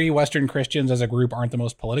would agree Western Christians as a group aren't the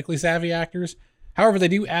most politically savvy actors. However, they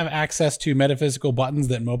do have access to metaphysical buttons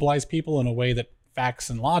that mobilize people in a way that facts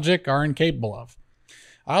and logic are incapable of.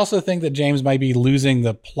 I also think that James might be losing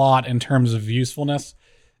the plot in terms of usefulness.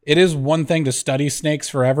 It is one thing to study snakes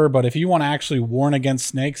forever, but if you want to actually warn against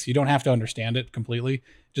snakes, you don't have to understand it completely.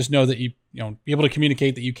 Just know that you be able to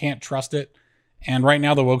communicate that you can't trust it. And right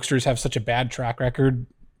now the wokesters have such a bad track record.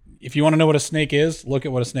 If you want to know what a snake is, look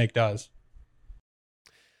at what a snake does.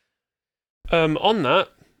 On that,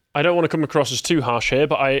 I don't want to come across as too harsh here,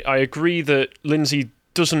 but I agree that Lindsay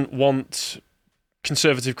doesn't want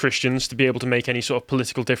conservative Christians to be able to make any sort of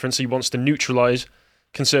political difference. He wants to neutralise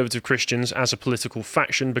conservative Christians as a political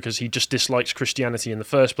faction because he just dislikes Christianity in the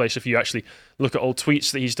first place. If you actually look at old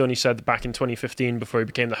tweets that he's done, he said back in 2015, before he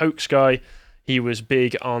became the hoax guy, he was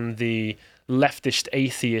big on the leftist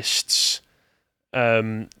atheists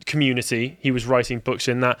community. He was writing books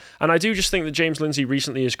in that. And I do just think that James Lindsay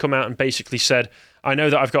recently has come out and basically said, I know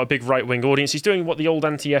that I've got a big right-wing audience. He's doing what the old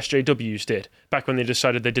anti-SJWs did back when they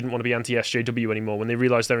decided they didn't want to be anti-SJW anymore, when they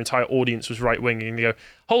realised their entire audience was right-wing, and they go,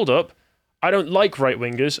 hold up, I don't like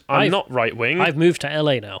right-wingers. I'm not right-wing. I've moved to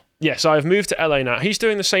LA now. Yes, I've moved to LA now. He's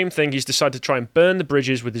doing the same thing. He's decided to try and burn the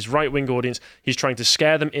bridges with his right-wing audience. He's trying to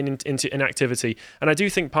scare them into inactivity. And I do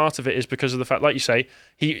think part of it is because of the fact, like you say,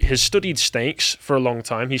 he has studied snakes for a long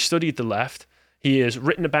time. He's studied the left. He has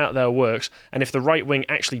written about their works. And if the right-wing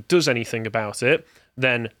actually does anything about it,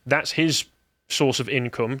 then that's his source of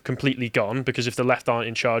income completely gone, because if the left aren't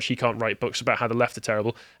in charge, he can't write books about how the left are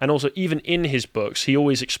terrible. And also, even in his books, he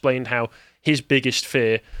always explained how his biggest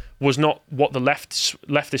fear was not what the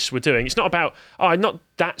leftists were doing. It's not about, I'm not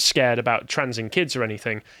that scared about transing kids or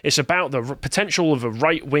anything. It's about the potential of a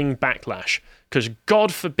right-wing backlash, because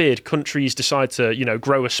God forbid countries decide to,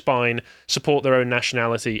 grow a spine, support their own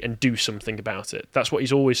nationality, and do something about it. That's what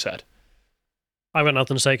he's always said. I've got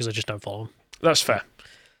nothing to say because I just don't follow him. That's fair.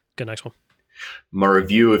 Good, next one. My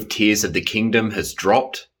review of Tears of the Kingdom has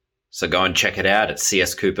dropped, so go and check it out at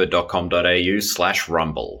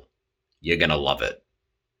cscooper.com.au/rumble. You're going to love it.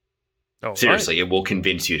 Oh, Seriously, it will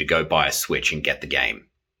convince you to go buy a Switch and get the game.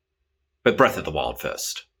 But Breath of the Wild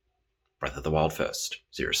first. Breath of the Wild first.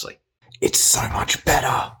 Seriously. It's so much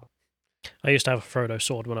better. I used to have a Frodo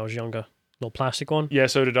sword when I was younger. Little plastic one. Yeah,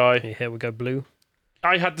 so did I. Here we go, blue.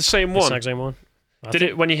 I had the same one. Exact same one. Did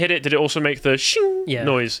it, when you hit it, did it also make the shing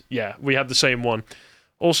noise? Yeah, we had the same one.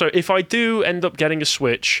 Also, if I do end up getting a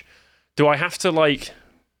Switch, do I have to, like,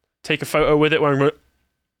 take a photo with it when I'm...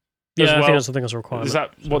 Yeah, I think that's a requirement. Is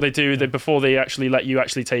that what they do? Before they actually let you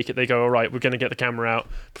actually take it, they go, all right, we're going to get the camera out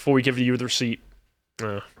before we give you the receipt.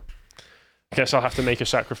 I guess I'll have to make a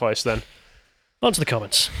sacrifice then. On to the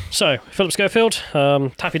comments. So, Philip Schofield,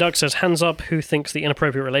 Taffy Duck says, hands up, who thinks the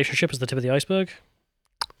inappropriate relationship is the tip of the iceberg?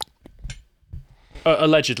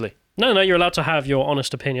 Allegedly. No, you're allowed to have your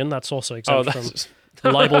honest opinion. That's also exempt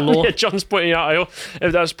from libel law. Yeah, John's pointing out,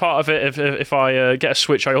 if that's part of it, if I get a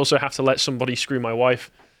Switch, I also have to let somebody screw my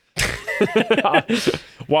wife.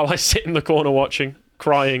 While I sit in the corner watching,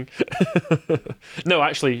 crying. No,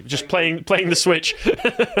 actually, just playing the Switch.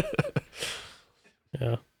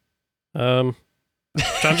 Yeah.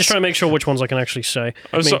 So I'm just trying to make sure which ones I can actually say.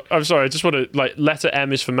 I'm sorry. I just want to, like, letter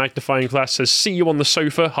M is for magnifying glass. Says, see you on the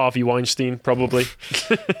sofa, Harvey Weinstein, probably.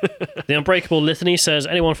 The Unbreakable Litany says,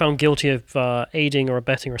 anyone found guilty of aiding or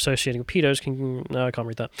abetting or associating with pedos can... No, I can't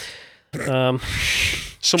read that.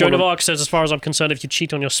 Joan of Arc says, as far as I'm concerned, if you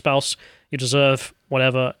cheat on your spouse, you deserve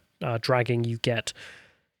whatever dragging you get.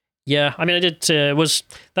 Yeah, I mean, I did... that's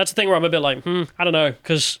the thing where I'm a bit like, I don't know,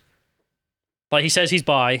 because... Like, he says he's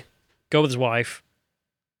bi, go with his wife.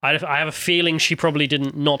 I have a feeling she probably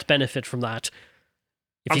didn't not benefit from that.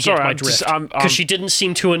 If you get my drift. Because she didn't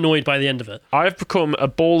seem too annoyed by the end of it. I've become a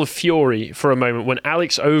ball of fury for a moment when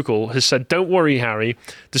Alex Ogle has said, don't worry, Harry.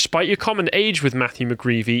 Despite your common age with Matthew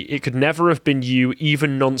McGreevy, it could never have been you.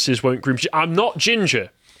 Even nonces won't groom you. I'm not ginger.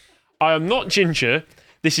 I am not ginger.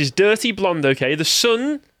 This is dirty blonde, okay? The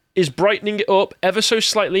sun is brightening it up ever so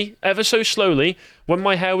slightly, ever so slowly. When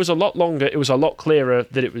my hair was a lot longer, it was a lot clearer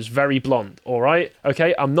that it was very blonde, all right?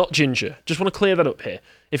 Okay, I'm not ginger. Just want to clear that up here.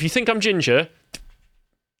 If you think I'm ginger...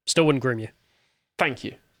 Still wouldn't groom you. Thank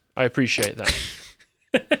you. I appreciate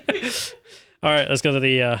that. All right, let's go to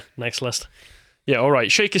the next list. Yeah, all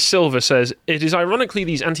right. Shaker Silver says, it is ironically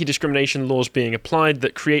these anti-discrimination laws being applied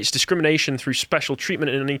that creates discrimination through special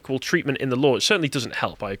treatment and unequal treatment in the law. It certainly doesn't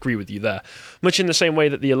help. I agree with you there. Much in the same way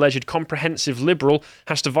that the alleged comprehensive liberal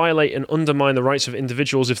has to violate and undermine the rights of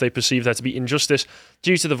individuals if they perceive there to be injustice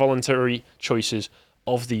due to the voluntary choices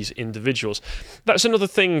of these individuals. That's another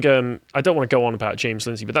thing, I don't want to go on about James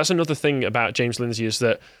Lindsay, but that's another thing about James Lindsay is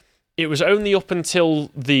that it was only up until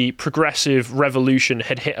the progressive revolution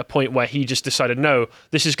had hit a point where he just decided, no,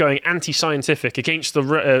 this is going anti-scientific against the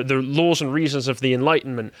laws and reasons of the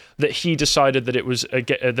Enlightenment, that he decided that it was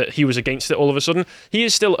that he was against it all of a sudden. He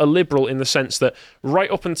is still a liberal in the sense that right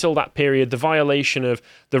up until that period, the violation of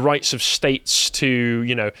the rights of states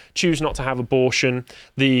to, choose not to have abortion,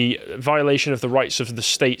 the violation of the rights of the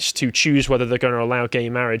states to choose whether they're going to allow gay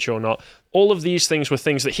marriage or not, all of these things were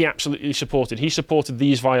things that he absolutely supported. He supported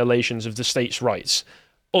these violations of the states' rights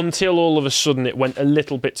until all of a sudden it went a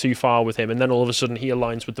little bit too far with him, and then all of a sudden he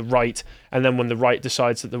aligns with the right, and then when the right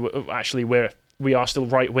decides that we are still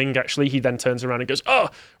right-wing, actually, he then turns around and goes, oh,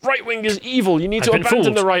 right-wing is evil, you need to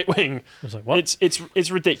abandon the right-wing. I was like, what?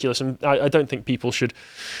 It's ridiculous, and I don't think people should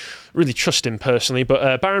really trust him personally,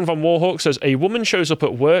 but Baron von Warhawk says, a woman shows up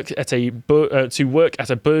at work to work at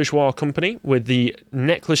a bourgeois company with the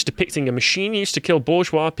necklace depicting a machine used to kill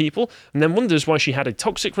bourgeois people, and then wonders why she had a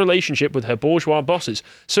toxic relationship with her bourgeois bosses.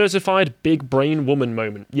 Certified big brain woman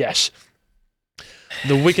moment. Yes.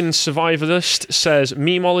 The Wigan Survivalist says,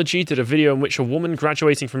 Memeology did a video in which a woman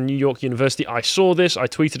graduating from New York University, I saw this, I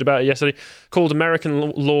tweeted about it yesterday, called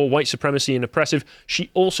American law, white supremacy and oppressive. She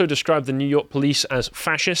also described the New York police as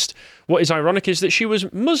fascist. What is ironic is that she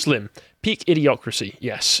was Muslim. Peak idiocracy.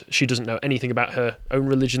 Yes, she doesn't know anything about her own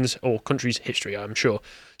religion's or country's history, I'm sure.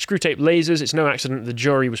 Screwtape Lasers, it's no accident the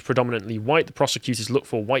jury was predominantly white. The prosecutors looked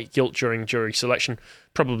for white guilt during jury selection.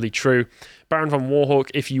 Probably true. Baron von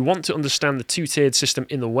Warhawk, if you want to understand the two-tiered system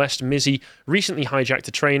in the West, Mizzy recently hijacked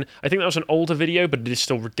a train. I think that was an older video, but it is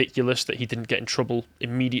still ridiculous that he didn't get in trouble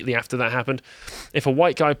immediately after that happened. If a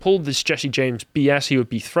white guy pulled this Jesse James BS, he would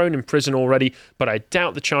be thrown in prison already, but I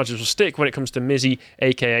doubt the charges will stick when it comes to Mizzy,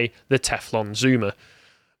 aka the Teflon Zoomer.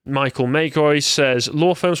 Michael Maycoy says,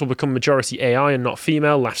 law firms will become majority AI and not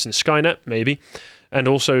female, laughs in Skynet, maybe. And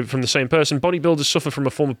also from the same person, bodybuilders suffer from a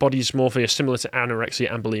form of body dysmorphia similar to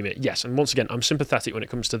anorexia and bulimia. Yes, and once again, I'm sympathetic when it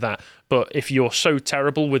comes to that. But if you're so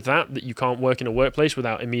terrible with that you can't work in a workplace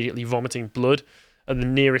without immediately vomiting blood at the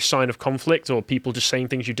nearest sign of conflict or people just saying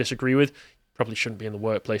things you disagree with, Probably shouldn't be in the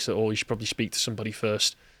workplace at all. You should probably speak to somebody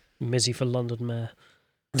first. Mizzy for London Mayor.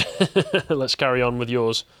 Let's carry on with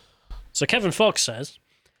yours. So Kevin Fox says,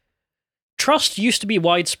 trust used to be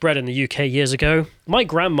widespread in the UK years ago. My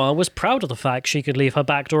grandma was proud of the fact she could leave her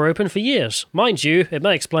back door open for years. Mind you, it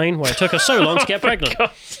may explain why it took her so long to get pregnant.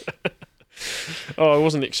 Oh, I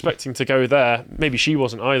wasn't expecting to go there. Maybe she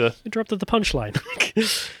wasn't either. You dropped at the punchline.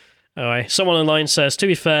 Anyway, someone online says, to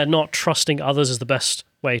be fair, not trusting others is the best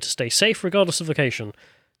way to stay safe regardless of location.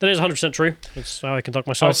 That is 100% true. That's how I conduct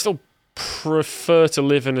myself. I still prefer to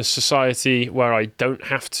live in a society where I don't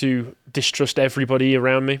have to distrust everybody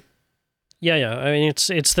around me. Yeah. I mean, it's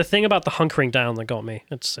the thing about the hunkering down that got me.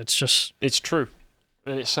 It's just... It's true.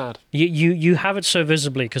 And it's sad. You have it so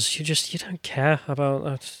visibly because you don't care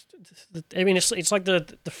about... I mean, it's like the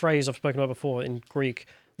phrase I've spoken about before in Greek.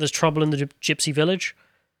 There's trouble in the gypsy village.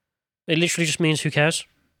 It literally just means who cares.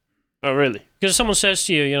 Oh, really? Because if someone says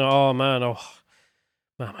to you, oh man,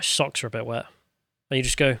 my socks are a bit wet. And you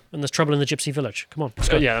just go, and there's trouble in the gypsy village. Come on. Let's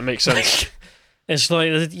go. Yeah, that makes sense. It's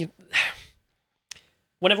like...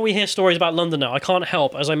 Whenever we hear stories about London now, I can't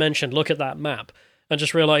help, as I mentioned, look at that map and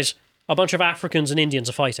just realise a bunch of Africans and Indians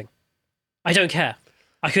are fighting. I don't care.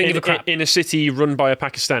 I couldn't give a crap. In a city run by a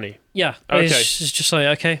Pakistani? Yeah. Okay. It's just like,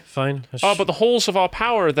 okay, fine. But the halls of our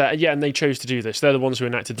power are there. Yeah, and they chose to do this. They're the ones who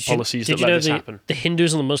enacted the policies that let this happen. The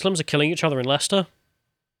Hindus and the Muslims are killing each other in Leicester?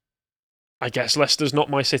 I guess Leicester's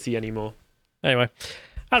not my city anymore. Anyway,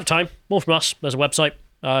 out of time. More from us. There's a website.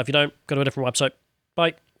 If you don't, go to a different website.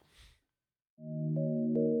 Bye.